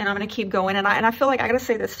and I'm going to keep going. And I feel like I got to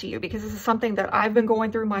say this to you because this is something that I've been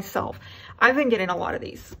going through myself. I've been getting a lot of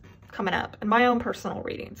these coming up in my own personal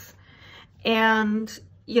readings. And,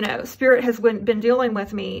 you know, Spirit has been dealing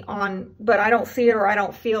with me on, but I don't see it or I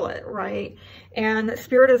don't feel it, right? And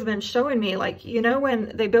Spirit has been showing me, like, you know,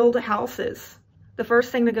 when they build houses, the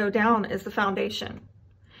first thing to go down is the foundation.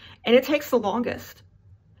 And it takes the longest.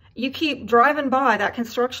 You keep driving by that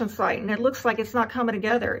construction site and it looks like it's not coming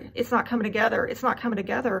together. It's not coming together. It's not coming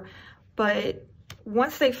together. But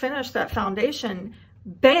once they finish that foundation,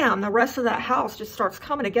 bam, the rest of that house just starts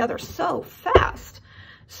coming together so fast.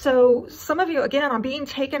 So some of you, again, I'm being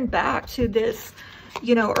taken back to this,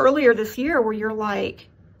 you know, earlier this year where you're like,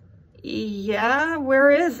 yeah, where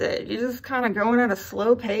is it? You're just kind of going at a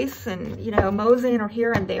slow pace and, you know, moseying or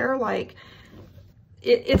here and there. Like,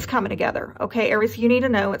 it's coming together. Okay, Aries, you need to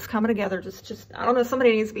know it's coming together. Just, I don't know,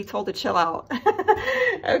 somebody needs to be told to chill out.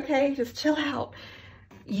 Okay, just chill out.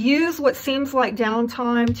 Use what seems like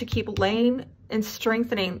downtime to keep laying and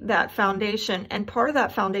strengthening that foundation. And part of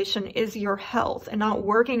that foundation is your health and not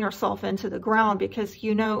working yourself into the ground, because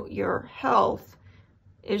you know your health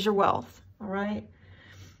is your wealth. All right.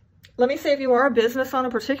 Let me say, if you are a business owner,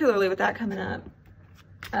 particularly with that coming up,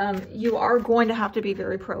 you are going to have to be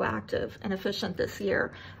very proactive and efficient this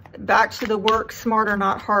year. Back to the work smarter,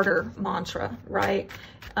 not harder mantra, right?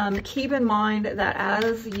 Keep in mind that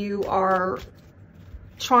as you are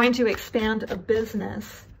trying to expand a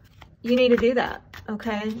business, you need to do that,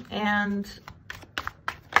 okay? And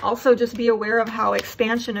also just be aware of how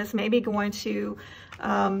expansion is maybe going to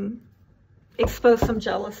expose some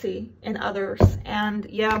jealousy in others. And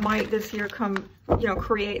yeah, might this year come, you know,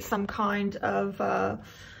 create some kind of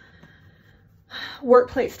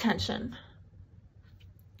workplace tension.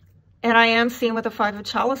 And I am seeing with the Five of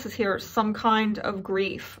Chalices here, some kind of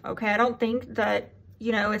grief, okay? I don't think that,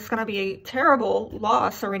 you know, it's going to be a terrible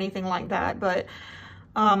loss or anything like that, but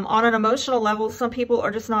on an emotional level, some people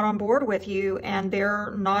are just not on board with you and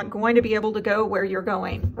they're not going to be able to go where you're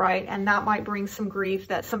going, right? And that might bring some grief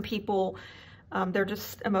that some people, they're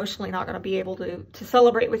just emotionally not going to be able to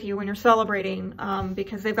celebrate with you when you're celebrating,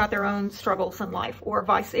 because they've got their own struggles in life, or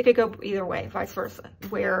it could go either way, vice versa,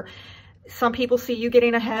 where some people see you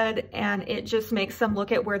getting ahead and it just makes them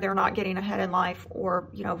look at where they're not getting ahead in life, or,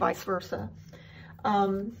 you know, vice versa.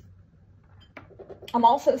 I'm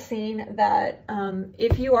also seeing that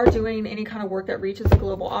if you are doing any kind of work that reaches a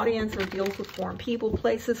global audience or deals with foreign people,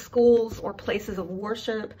 places, schools, or places of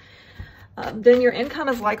worship, then your income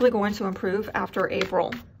is likely going to improve after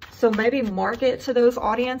April. So maybe market to those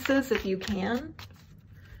audiences if you can.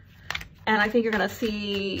 And I think you're going to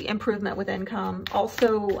see improvement with income.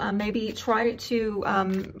 Also, maybe try to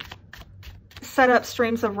set up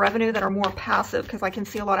streams of revenue that are more passive, because I can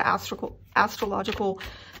see a lot of astrological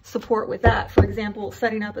support with that. For example,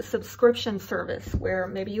 setting up a subscription service where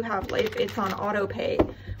maybe you have, like, it's on auto pay,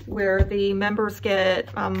 where the members get,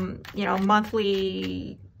 you know,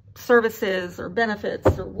 monthly services or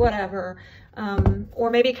benefits or whatever, or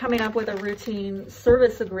maybe coming up with a routine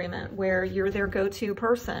service agreement where you're their go-to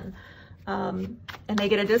person, and they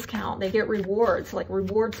get a discount, they get rewards, like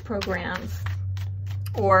rewards programs,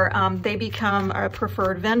 or they become a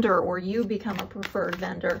preferred vendor, or you become a preferred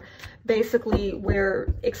vendor, basically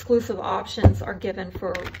where exclusive options are given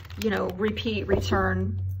for, you know, repeat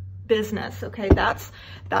return business. Okay, that's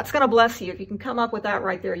going to bless you. If you can come up with that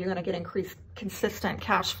right there, you're going to get increased consistent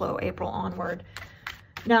cash flow April onward.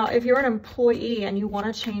 Now, if you're an employee and you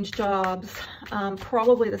want to change jobs,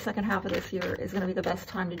 probably the second half of this year is going to be the best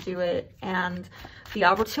time to do it. And the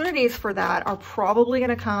opportunities for that are probably going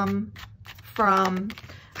to come from,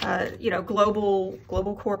 you know, global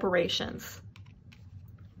corporations,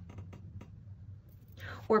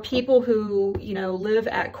 or people who, you know, live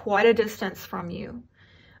at quite a distance from you.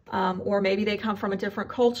 or maybe they come from a different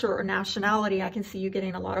culture or nationality. I can see you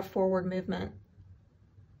getting a lot of forward movement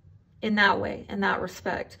in that way, in that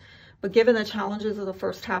respect. But given the challenges of the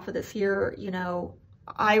first half of this year, you know,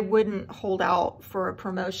 I wouldn't hold out for a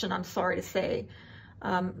promotion, I'm sorry to say,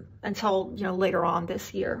 until, you know, later on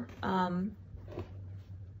this year. And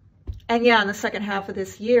yeah, in the second half of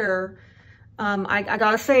this year, I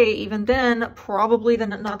gotta say, even then, probably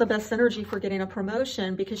not the best energy for getting a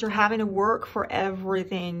promotion, because you're having to work for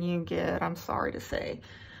everything you get, I'm sorry to say.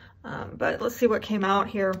 But let's see what came out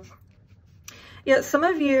here. Yeah, some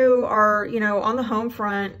of you are, you know, on the home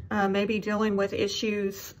front, maybe dealing with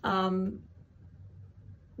issues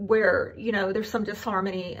where, you know, there's some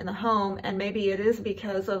disharmony in the home, and maybe it is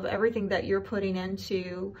because of everything that you're putting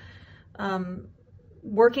into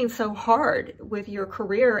working so hard with your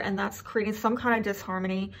career, and that's creating some kind of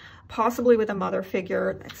disharmony, possibly with a mother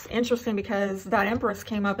figure. It's interesting because that Empress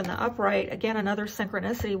came up in the upright. Again, another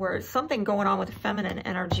synchronicity where it's something going on with feminine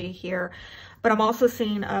energy here. But I'm also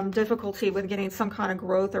seeing difficulty with getting some kind of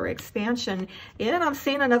growth or expansion. And I'm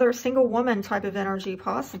seeing another single woman type of energy,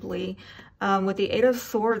 possibly, with the Eight of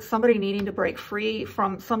Swords, somebody needing to break free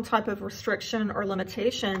from some type of restriction or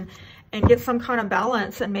limitation and get some kind of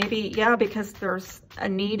balance. And maybe, yeah, because there's a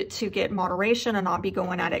need to get moderation and not be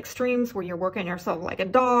going at extremes where you're working yourself like a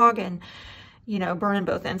dog and, you know, burning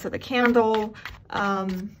both ends of the candle.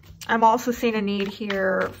 I'm also seeing a need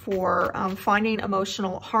here for finding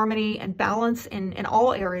emotional harmony and balance in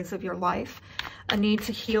all areas of your life. A need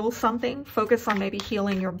to heal something, focus on maybe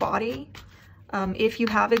healing your body. If you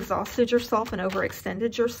have exhausted yourself and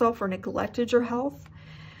overextended yourself or neglected your health.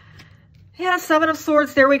 Yeah, Seven of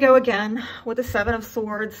Swords, there we go again with the Seven of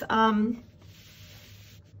Swords.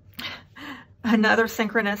 Another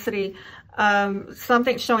synchronicity.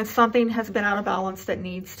 Something showing something has been out of balance that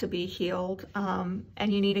needs to be healed, and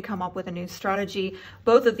you need to come up with a new strategy.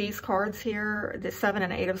 Both of these cards here, the Seven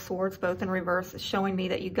and Eight of Swords, both in reverse, is showing me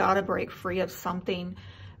that you got to break free of something.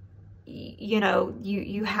 You know,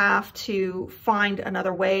 you have to find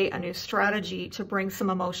another way, a new strategy to bring some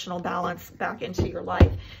emotional balance back into your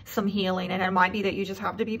life, some healing. And it might be that you just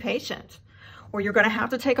have to be patient, or you're going to have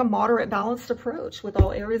to take a moderate, balanced approach with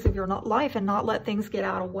all areas of your life and not let things get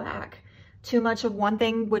out of whack. Too much of one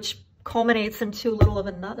thing, which culminates in too little of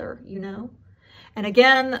another, you know? And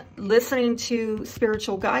again, listening to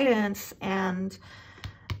spiritual guidance and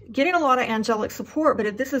getting a lot of angelic support. But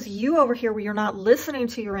if this is you over here where you're not listening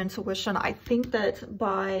to your intuition, I think that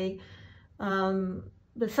by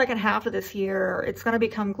the second half of this year, it's going to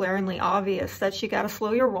become glaringly obvious that you got to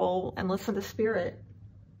slow your roll and listen to spirit.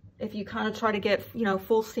 If you kind of try to get, you know,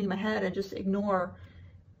 full steam ahead and just ignore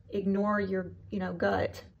your, you know,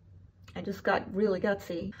 gut. I just got really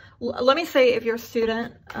gutsy. Let me say, if you're a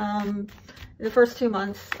student, the first 2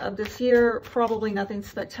 months of this year, probably nothing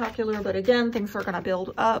spectacular, but again, things are going to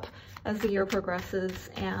build up as the year progresses,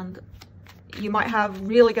 and you might have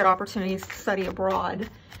really good opportunities to study abroad.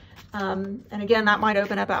 And again, that might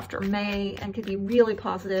open up after May and could be really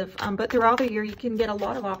positive. But throughout the year, you can get a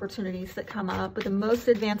lot of opportunities that come up, but the most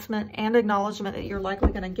advancement and acknowledgement that you're likely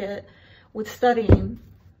going to get with studying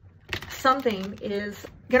something is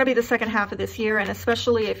going to be the second half of this year. And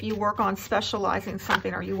especially if you work on specializing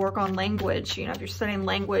something, or you work on language, you know, if you're studying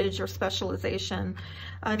language or specialization.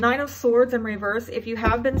 Nine of Swords in reverse. If you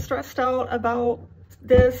have been stressed out about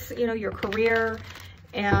this, you know, your career,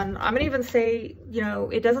 and I'm going to even say, you know,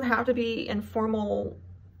 it doesn't have to be in formal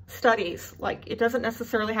studies. Like, it doesn't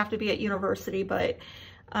necessarily have to be at university, but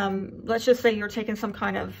let's just say you're taking some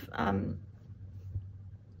kind of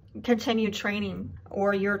continued training,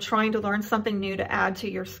 or you're trying to learn something new to add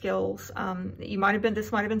to your skills. This might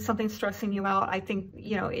have been something stressing you out. I think,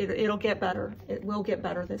 you know, it'll get better. It will get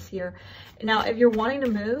better this year. Now, if you're wanting to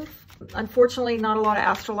move, unfortunately, not a lot of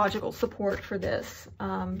astrological support for this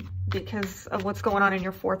because of what's going on in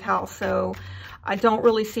your 4th house. So I don't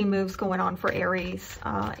really see moves going on for Aries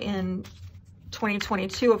in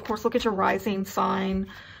 2022. Of course, look at your rising sign,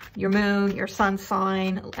 your moon, your sun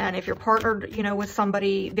sign, and if you're partnered, you know, with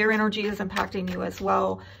somebody, their energy is impacting you as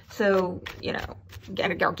well. So, you know,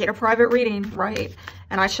 get a private reading, right?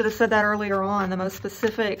 And I should have said that earlier on. The most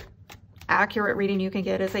specific, accurate reading you can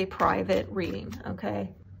get is a private reading, okay?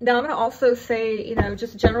 Now, I'm going to also say, you know,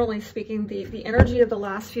 just generally speaking, the energy of the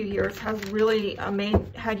last few years has really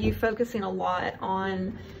had you focusing a lot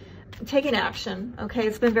on taking action, okay?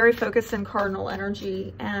 It's been very focused in cardinal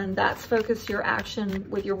energy, and that's focused your action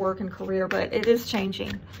with your work and career, but it is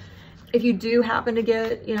changing. If you do happen to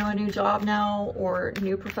get, you know, a new job now, or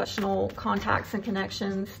new professional contacts and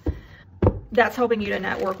connections, that's helping you to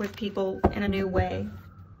network with people in a new way.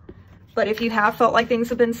 But if you have felt like things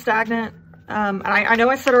have been stagnant, I know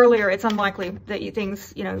I said earlier it's unlikely that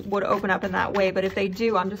things, you know, would open up in that way, but if they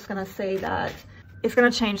do, I'm just going to say that it's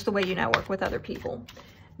going to change the way you network with other people.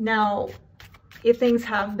 Now, if things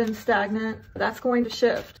have been stagnant, that's going to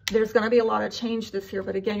shift. There's going to be a lot of change this year,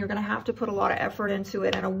 but again, you're going to have to put a lot of effort into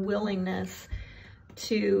it and a willingness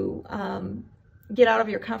to get out of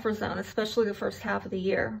your comfort zone, especially the first half of the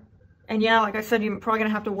year. And yeah, like I said, you're probably going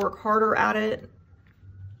to have to work harder at it,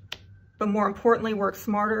 but more importantly, work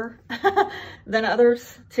smarter than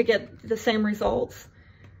others to get the same results.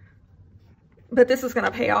 But this is going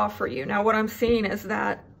to pay off for you. Now, what I'm seeing is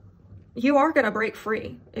that you are going to break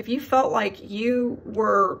free. If you felt like you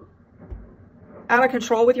were out of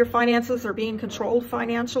control with your finances or being controlled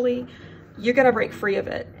financially, you're going to break free of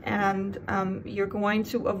it. And you're going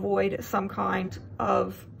to avoid some kind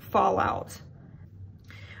of fallout.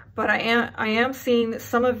 But I am seeing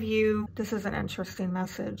some of you, this is an interesting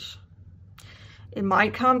message. It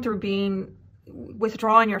might come through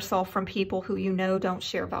withdrawing yourself from people who you know don't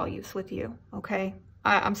share values with you, okay?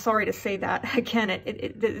 I'm sorry to say that. Again,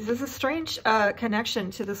 this is a strange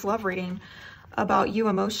connection to this love reading about you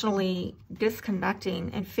emotionally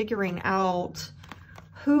disconnecting and figuring out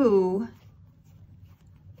who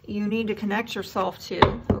you need to connect yourself to,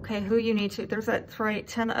 okay? Who you need to, there's that, right,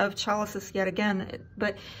 10 of chalices yet again,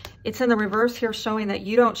 but it's in the reverse here showing that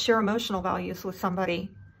you don't share emotional values with somebody.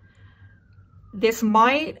 This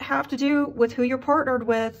might have to do with who you're partnered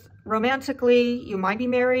with romantically. You might be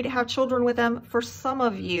married, have children with them. For some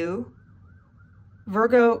of you,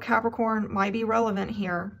 Virgo, Capricorn might be relevant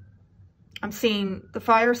here. I'm seeing the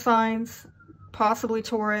fire signs, possibly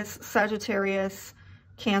Taurus, Sagittarius,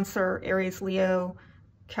 Cancer, Aries, Leo,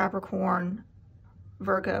 Capricorn,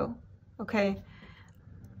 Virgo, okay?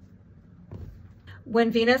 When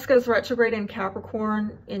Venus goes retrograde in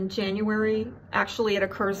Capricorn in January, actually it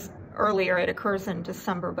occurs earlier, it occurs in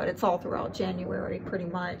December, but it's all throughout January pretty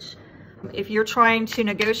much. If you're trying to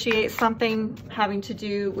negotiate something having to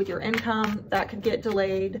do with your income, that could get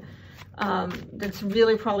delayed. That's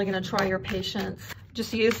really probably going to try your patience.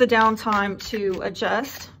 Just use the downtime to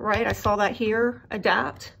adjust, right? I saw that here,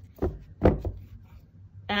 adapt.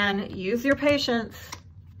 And use your patience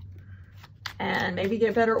and maybe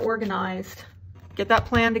get better organized. Get that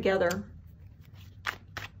plan together.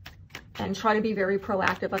 And try to be very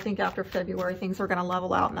proactive. I think after February, things are going to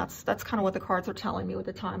level out, and that's kind of what the cards are telling me with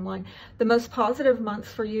the timeline. The most positive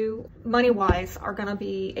months for you, money-wise, are going to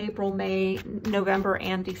be April, May, November,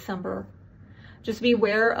 and December. Just be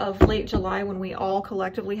aware of late July when we all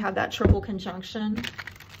collectively have that triple conjunction.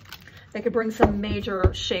 That could bring some major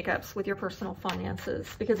shakeups with your personal finances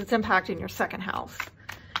because it's impacting your second house.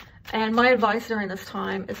 And my advice during this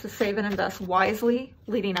time is to save and invest wisely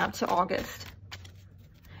leading up to August.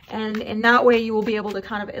 And in that way, you will be able to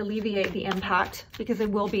kind of alleviate the impact because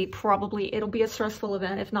it will be it'll be a stressful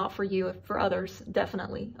event, if not for you, if for others,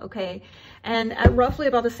 definitely, okay? And at roughly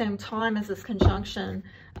about the same time as this conjunction,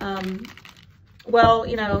 well,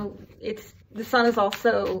 you know, the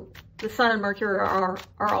sun and Mercury are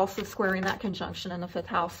also squaring that conjunction in the 5th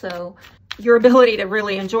house. So your ability to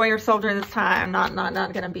really enjoy yourself during this time, not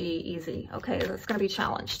going to be easy, okay? It's going to be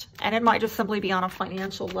challenged. And it might just simply be on a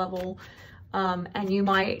financial level. And you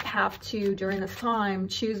might have to, during this time,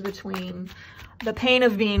 choose between the pain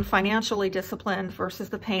of being financially disciplined versus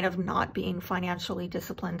the pain of not being financially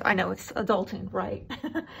disciplined. I know it's adulting, right?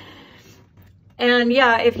 And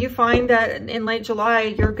yeah, if you find that in late July,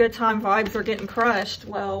 your good time vibes are getting crushed,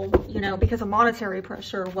 well, you know, because of monetary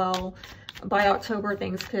pressure, well, by October,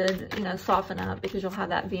 things could, you know, soften up because you'll have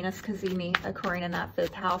that Venus Cazimi occurring in that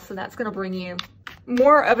 5th house. So that's going to bring you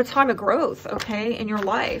more of a time of growth, okay, in your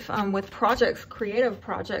life with projects, creative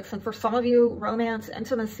projects. And for some of you, romance,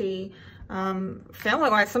 intimacy,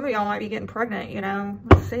 family-wise, some of y'all might be getting pregnant, you know,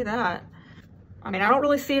 let's say that. I mean, I don't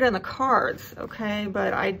really see it in the cards, okay,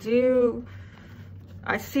 but I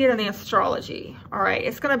see it in the astrology. All right,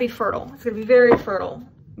 it's going to be fertile. It's going to be very fertile,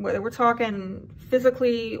 whether we're talking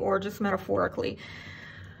physically or just metaphorically.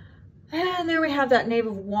 And there we have that Knave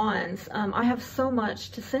of Wands. I have so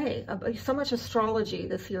much to say, so much astrology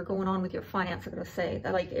this year going on with your finance. I'm going to say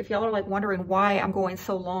that, like, if y'all are like wondering why I'm going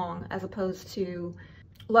so long as opposed to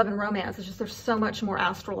love and romance, it's just there's so much more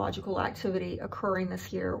astrological activity occurring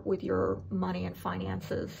this year with your money and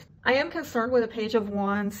finances. I am concerned with a Page of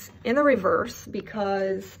Wands in the reverse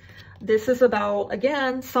because this is about,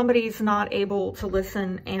 again, somebody's not able to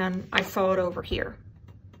listen, and I saw it over here.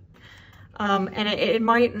 And it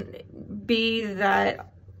might be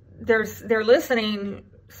that they're listening,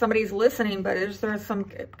 somebody's listening, but there's some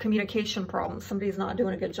communication problems. Somebody's not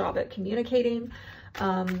doing a good job at communicating.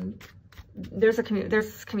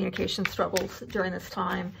 there's communication struggles during this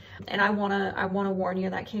time. And I want to warn you,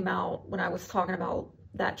 that came out when I was talking about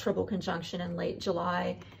that triple conjunction in late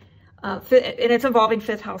July. And it's involving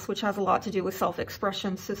 5th house, which has a lot to do with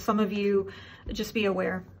self-expression. So some of you, just be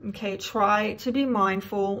aware, okay? Try to be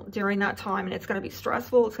mindful during that time, and it's going to be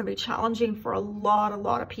stressful. It's going to be challenging for a lot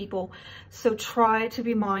of people. So try to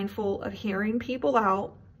be mindful of hearing people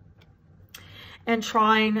out and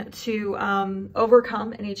trying to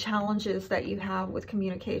overcome any challenges that you have with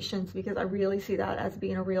communications, because I really see that as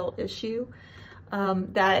being a real issue.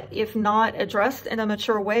 That if not addressed in a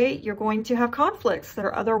mature way, you're going to have conflicts that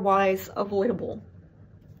are otherwise avoidable.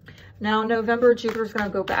 Now, November, Jupiter's going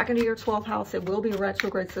to go back into your 12th house. It will be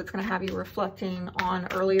retrograde, so it's going to have you reflecting on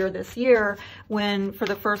earlier this year when, for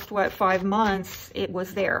the first, 5 months, it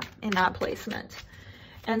was there in that placement.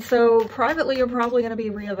 And so privately, you're probably going to be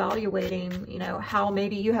reevaluating, you know, how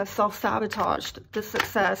maybe you have self-sabotaged the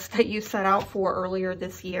success that you set out for earlier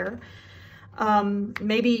this year.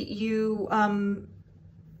 Maybe you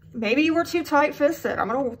were too tight-fisted.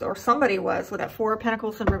 Or somebody was with that 4 of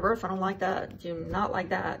Pentacles in reverse. I don't like that. Do not like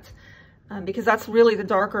that. Because that's really the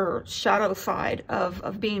darker shadow side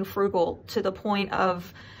of being frugal to the point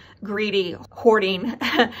of greedy, hoarding,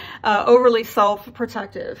 overly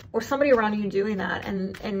self-protective, or somebody around you doing that.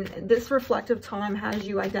 And this reflective time has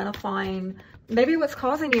you identifying maybe what's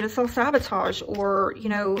causing you to self-sabotage, or, you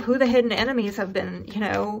know, who the hidden enemies have been, you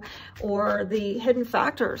know, or the hidden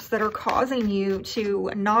factors that are causing you to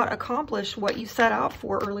not accomplish what you set out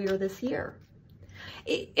for earlier this year.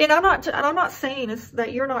 And I'm not saying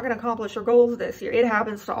that you're not going to accomplish your goals this year. It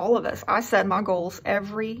happens to all of us. I set my goals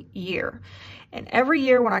every year. And every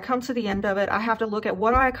year when I come to the end of it, I have to look at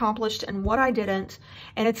what I accomplished and what I didn't.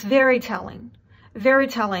 And it's very telling. Very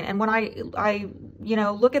telling. And when I you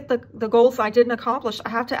know, look at the goals I didn't accomplish, I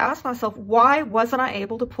have to ask myself, why wasn't I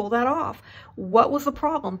able to pull that off? What was the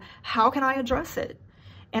problem? How can I address it?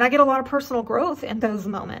 And I get a lot of personal growth in those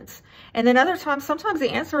moments. And then other times, sometimes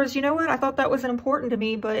the answer is, you know what, I thought that was important to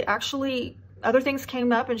me, but actually other things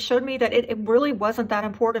came up and showed me that it really wasn't that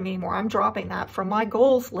important anymore. I'm dropping that from my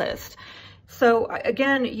goals list. So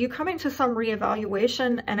again, you coming to some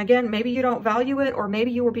reevaluation, and again, maybe you don't value it, or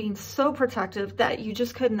maybe you were being so protective that you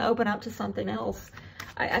just couldn't open up to something else.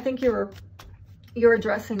 I think you're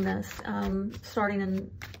addressing this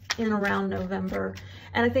starting in around November.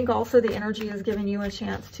 And I think also the energy is giving you a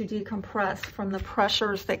chance to decompress from the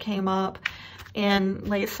pressures that came up in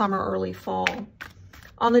late summer, early fall.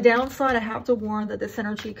 On the downside, I have to warn that this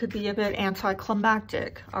energy could be a bit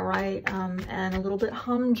anticlimactic, all right? And a little bit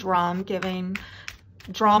humdrum, giving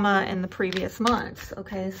drama in the previous months,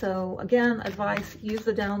 okay? So again, advice, use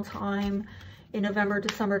the downtime in November,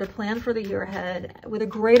 December to plan for the year ahead with a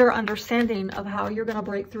greater understanding of how you're gonna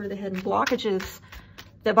break through the hidden blockages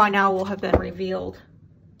that by now will have been revealed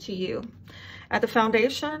to you. At the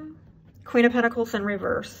foundation, Queen of Pentacles in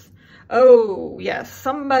reverse. Oh, yes,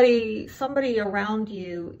 somebody around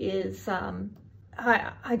you is,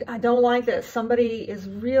 I don't like this. Somebody is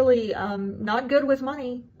really not good with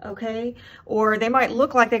money, okay? Or they might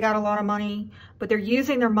look like they got a lot of money, but they're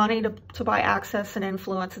using their money to buy access and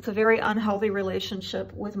influence. It's a very unhealthy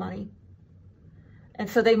relationship with money. And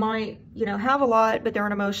so they might, you know, have a lot, but they're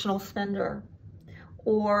an emotional spender.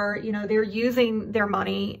 Or, you know, they're using their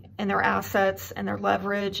money and their assets and their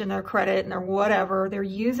leverage and their credit and their whatever. They're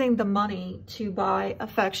using the money to buy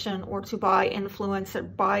affection or to buy influence or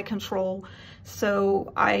buy control.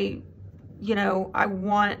 So I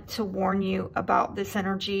want to warn you about this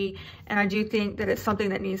energy. And I do think that it's something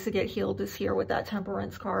that needs to get healed this year with that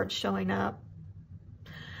Temperance card showing up.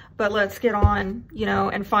 But let's get on, you know,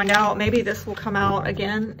 and find out. Maybe this will come out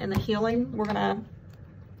again in the healing. We're going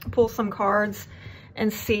to pull some cards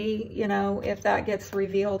and see, you know, if that gets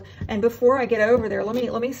revealed. And before I get over there,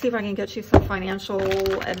 let me see if I can get you some financial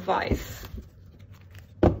advice.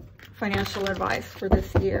 Financial advice for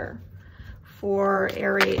this year for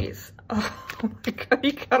Aries. Oh my God,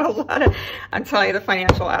 you got a lot of, I'm telling you, the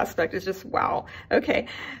financial aspect is just wow. Okay,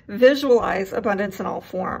 visualize abundance in all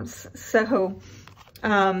forms. So,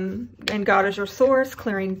 and God is your source,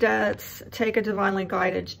 clearing debts, take a divinely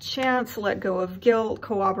guided chance, let go of guilt,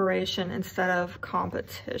 cooperation instead of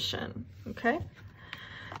competition, okay?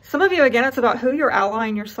 Some of you, again, it's about who you're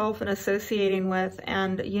allying yourself and associating with,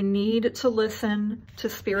 and you need to listen to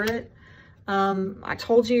spirit. I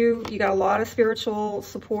told you, you got a lot of spiritual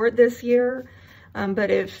support this year.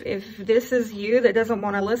 But if this is you that doesn't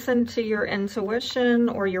want to listen to your intuition,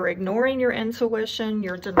 or you're ignoring your intuition,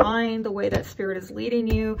 you're denying the way that spirit is leading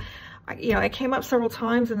you, you know, it came up several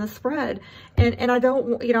times in the spread, and I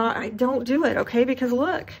don't do it, okay? Because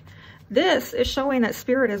look, This is showing that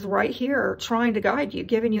Spirit is right here trying to guide you,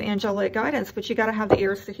 giving you angelic guidance, but you got to have the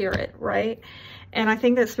ears to hear it, right? And I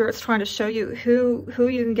think that Spirit's trying to show you who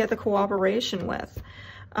you can get the cooperation with.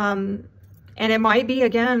 And it might be,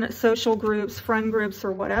 again, social groups, friend groups,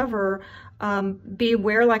 or whatever.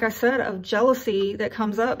 Beware, like I said, of jealousy that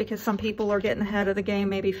comes up because some people are getting ahead of the game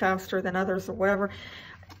maybe faster than others or whatever.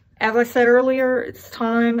 As I said earlier, it's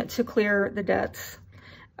time to clear the debts.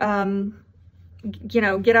 You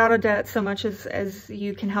know, get out of debt so much as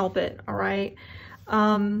you can help it, all right?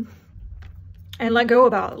 And let go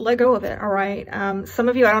of it, all right? Some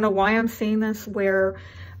of you, I don't know why I'm seeing this, where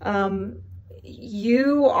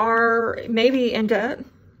you are maybe in debt,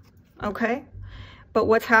 okay? But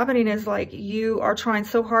what's happening is, like, you are trying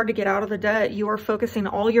so hard to get out of the debt, you are focusing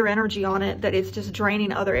all your energy on it, that it's just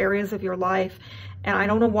draining other areas of your life. And I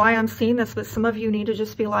don't know why I'm seeing this, but some of you need to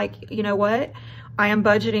just be like, you know what? I am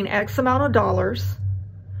budgeting X amount of dollars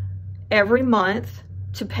every month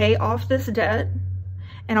to pay off this debt.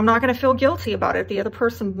 And I'm not going to feel guilty about it. If the other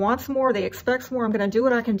person wants more, they expect more, I'm going to do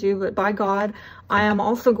what I can do. But by God, I am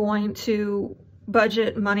also going to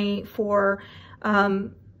budget money for,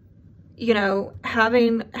 you know,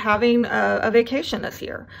 having a vacation this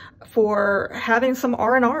year, for having some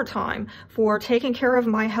R&R time, for taking care of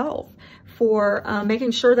my health, for making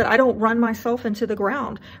sure that I don't run myself into the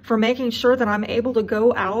ground, for making sure that I'm able to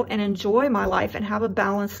go out and enjoy my life and have a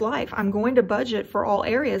balanced life. I'm going to budget for all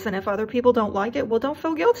areas. And if other people don't like it, well, don't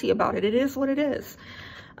feel guilty about it. It is what it is.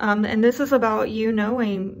 And this is about you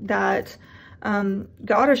knowing that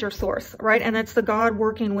God is your source, right? And it's the God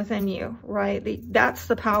working within you, right? That's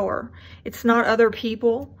the power. It's not other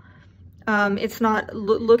people. It's not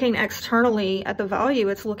looking externally at the value.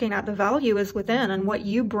 It's looking at the value is within and what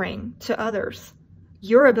you bring to others,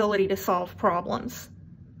 your ability to solve problems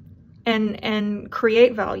and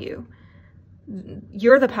create value.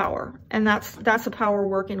 You're the power, and that's a power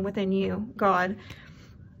working within you, God.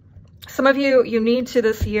 Some of you need to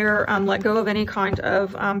this year let go of any kind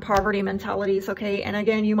of poverty mentalities, okay? And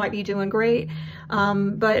again, you might be doing great.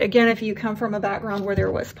 But again, if you come from a background where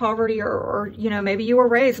there was poverty or you know, maybe you were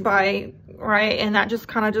raised by, right, and that just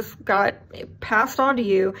kind of just got passed on to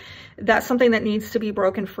you, that's something that needs to be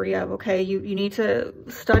broken free of, okay? You need to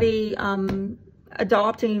study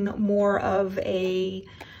adopting more of a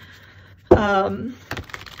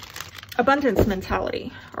abundance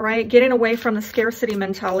mentality, all right? Getting away from the scarcity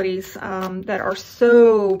mentalities that are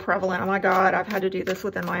so prevalent. Oh my God, I've had to do this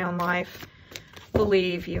within my own life.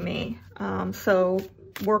 Believe you me. So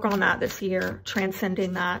work on that this year,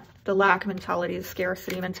 transcending that, the lack mentality, the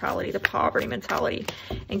scarcity mentality, the poverty mentality,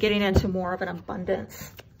 and getting into more of an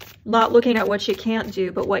abundance. Not looking at what you can't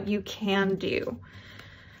do, but what you can do.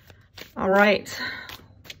 All right.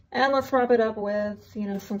 And let's wrap it up with, you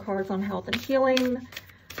know, some cards on health and healing.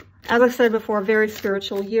 As I said before, a very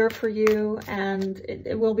spiritual year for you, and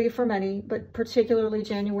it will be for many, but particularly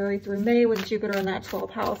January through May with Jupiter in that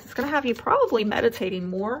 12th house. It's going to have you probably meditating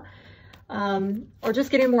more, or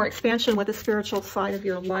just getting more expansion with the spiritual side of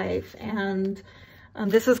your life. And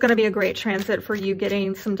this is going to be a great transit for you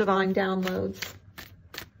getting some divine downloads.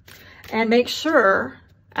 And make sure,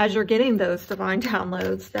 as you're getting those divine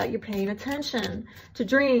downloads, that you're paying attention to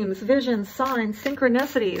dreams, visions, signs,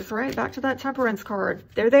 synchronicities, right? Back to that Temperance card.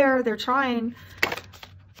 They're there, they're trying,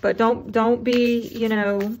 but don't be, you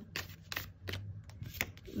know,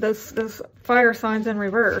 those fire signs in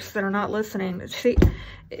reverse that are not listening. See,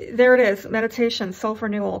 there it is. Meditation,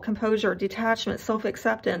 self-renewal, composure, detachment,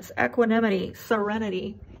 self-acceptance, equanimity,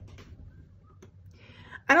 serenity.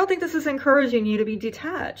 I don't think this is encouraging you to be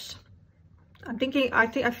detached.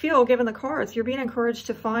 I feel, given the cards, you're being encouraged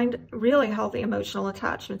to find really healthy emotional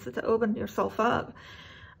attachments and to open yourself up.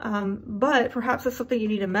 But perhaps it's something you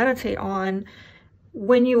need to meditate on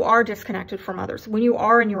when you are disconnected from others, when you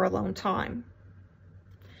are in your alone time.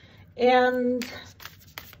 And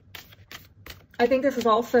I think this is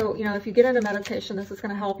also, you know, if you get into meditation, this is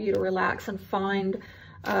going to help you to relax and find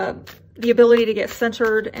the ability to get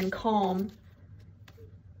centered and calm,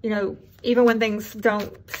 you know, even when things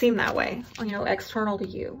don't seem that way, you know, external to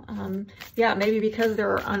you. Yeah, maybe because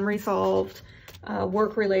there are unresolved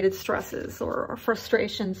work-related stresses or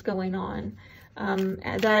frustrations going on.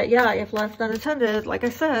 That, yeah, if left unattended, like I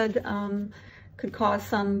said, could cause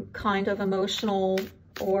some kind of emotional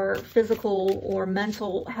or physical or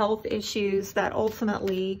mental health issues that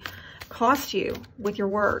ultimately cost you with your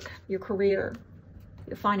work, your career,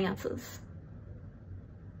 your finances.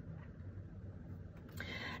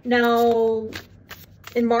 Now,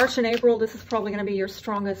 in March and April, this is probably going to be your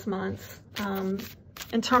strongest months.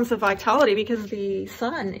 in terms of vitality, because the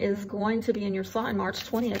sun is going to be in your sign March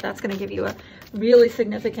 20th. That's going to give you a really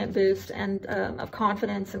significant boost and of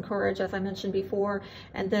confidence and courage, as I mentioned before.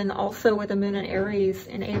 And then also with the moon in Aries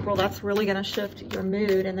in April, that's really going to shift your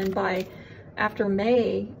mood. And then after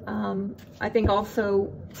May, I think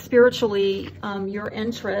also spiritually, your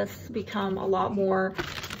interests become a lot more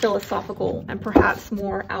philosophical and perhaps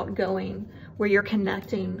more outgoing, where you're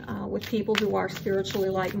connecting with people who are spiritually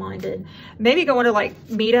like-minded. Maybe going to like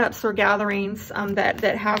meetups or gatherings that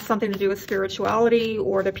have something to do with spirituality,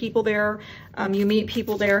 or the people there, you meet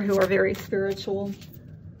people there who are very spiritual.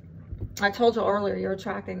 I told you earlier, you're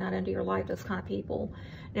attracting that into your life, those kind of people.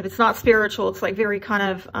 If it's not spiritual, it's like very kind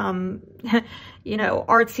of, you know,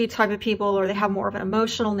 artsy type of people, or they have more of an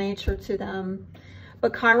emotional nature to them.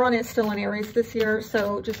 But Chiron is still in Aries this year,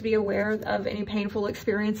 so just be aware of any painful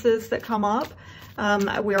experiences that come up.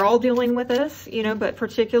 We're all dealing with this, you know, but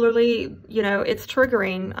particularly, you know, it's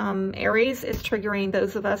triggering. Aries is triggering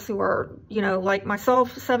those of us who are, you know, like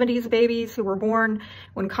myself, 70s babies who were born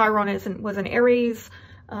when Chiron was in Aries.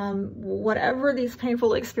 Whatever these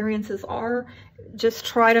painful experiences are, just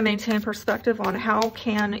try to maintain perspective on how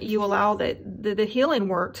can you allow the healing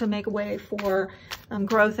work to make way for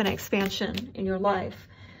growth and expansion in your life.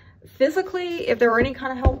 Physically, if there are any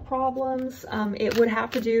kind of health problems, it would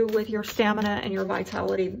have to do with your stamina and your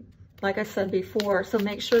vitality, like I said before. So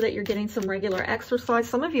make sure that you're getting some regular exercise.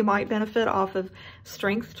 Some of you might benefit off of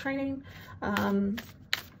strength training.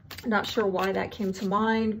 Not sure why that came to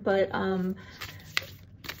mind, but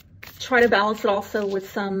try to balance it also with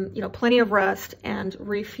some, you know, plenty of rest and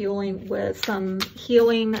refueling with some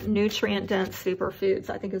healing, nutrient-dense superfoods.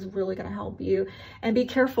 I think is really going to help you. And be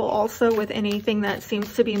careful also with anything that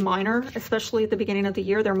seems to be minor, especially at the beginning of the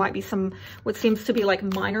year. There might be some, what seems to be like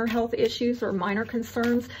minor health issues or minor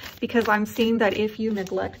concerns, because I'm seeing that if you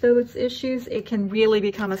neglect those issues, it can really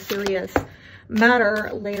become a serious matter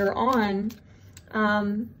later on.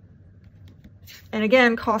 And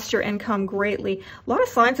again, cost your income greatly. A lot of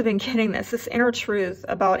signs have been getting this inner truth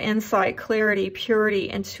about insight, clarity, purity,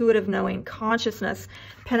 intuitive knowing, consciousness,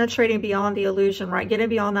 penetrating beyond the illusion, right? Getting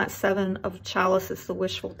beyond that 7 of chalices, the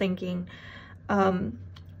wishful thinking.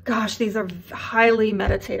 Gosh, these are highly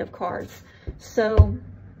meditative cards. So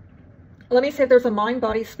let me say, if there's a mind,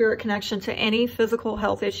 body, spirit connection to any physical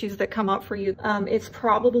health issues that come up for you, it's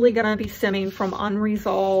probably going to be stemming from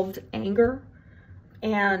unresolved anger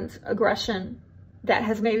and aggression that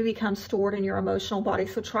has maybe become stored in your emotional body.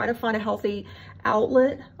 So try to find a healthy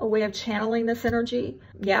outlet, a way of channeling this energy.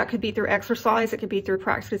 Yeah, it could be through exercise. It could be through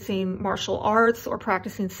practicing martial arts or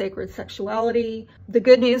practicing sacred sexuality. The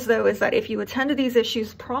good news, though, is that if you attend to these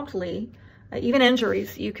issues promptly, even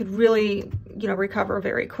injuries, you could really, you know, recover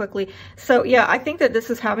very quickly. So yeah, I think that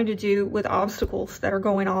this is having to do with obstacles that are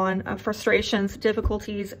going on, frustrations,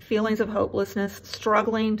 difficulties, feelings of hopelessness,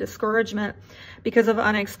 struggling, discouragement because of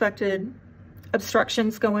unexpected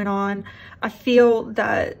obstructions going on. I feel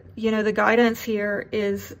that, you know, the guidance here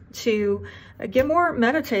is to get more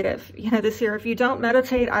meditative, you know, this year. If you don't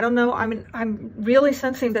meditate, I don't know, I'm really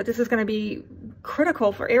sensing that this is going to be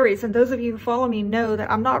critical for Aries. And those of you who follow me know that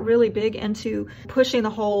I'm not really big into pushing the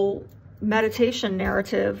whole meditation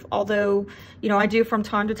narrative, although, you know, I do from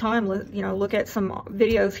time to time, you know, look at some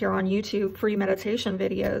videos here on YouTube, free meditation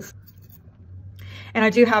videos. And I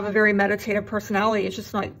do have a very meditative personality. It's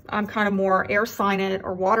just like, I'm kind of more air sign it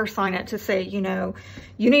or water sign it to say, you know,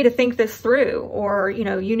 you need to think this through, or, you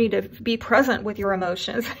know, you need to be present with your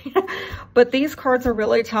emotions. But these cards are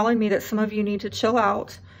really telling me that some of you need to chill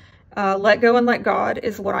out. Let go and let God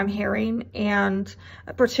is what I'm hearing. And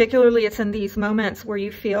particularly it's in these moments where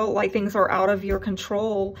you feel like things are out of your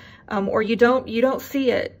control, or you don't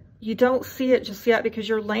see it. You don't see it just yet because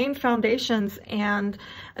you're laying foundations, and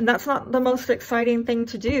that's not the most exciting thing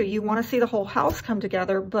to do. You want to see the whole house come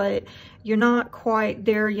together, but you're not quite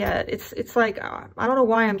there yet. It's like, I don't know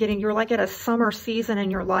why I'm getting, you're like at a summer season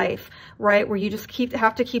in your life, right? Where you just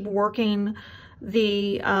have to keep working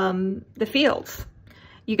the fields.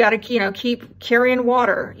 You got to, you know, keep carrying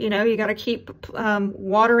water, you know, you got to keep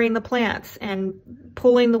watering the plants and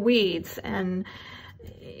pulling the weeds and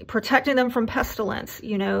protecting them from pestilence,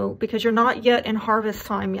 you know, because you're not yet in harvest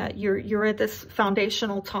time yet. You're at this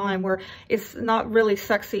foundational time where it's not really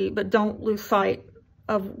sexy, but don't lose sight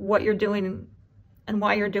of what you're doing and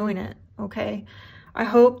why you're doing it, okay? I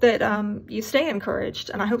hope that you stay encouraged,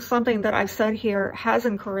 and I hope something that I've said here has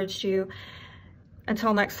encouraged you.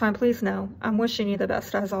 Until next time, please know, I'm wishing you the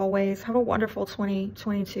best as always. Have a wonderful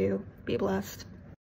 2022. Be blessed.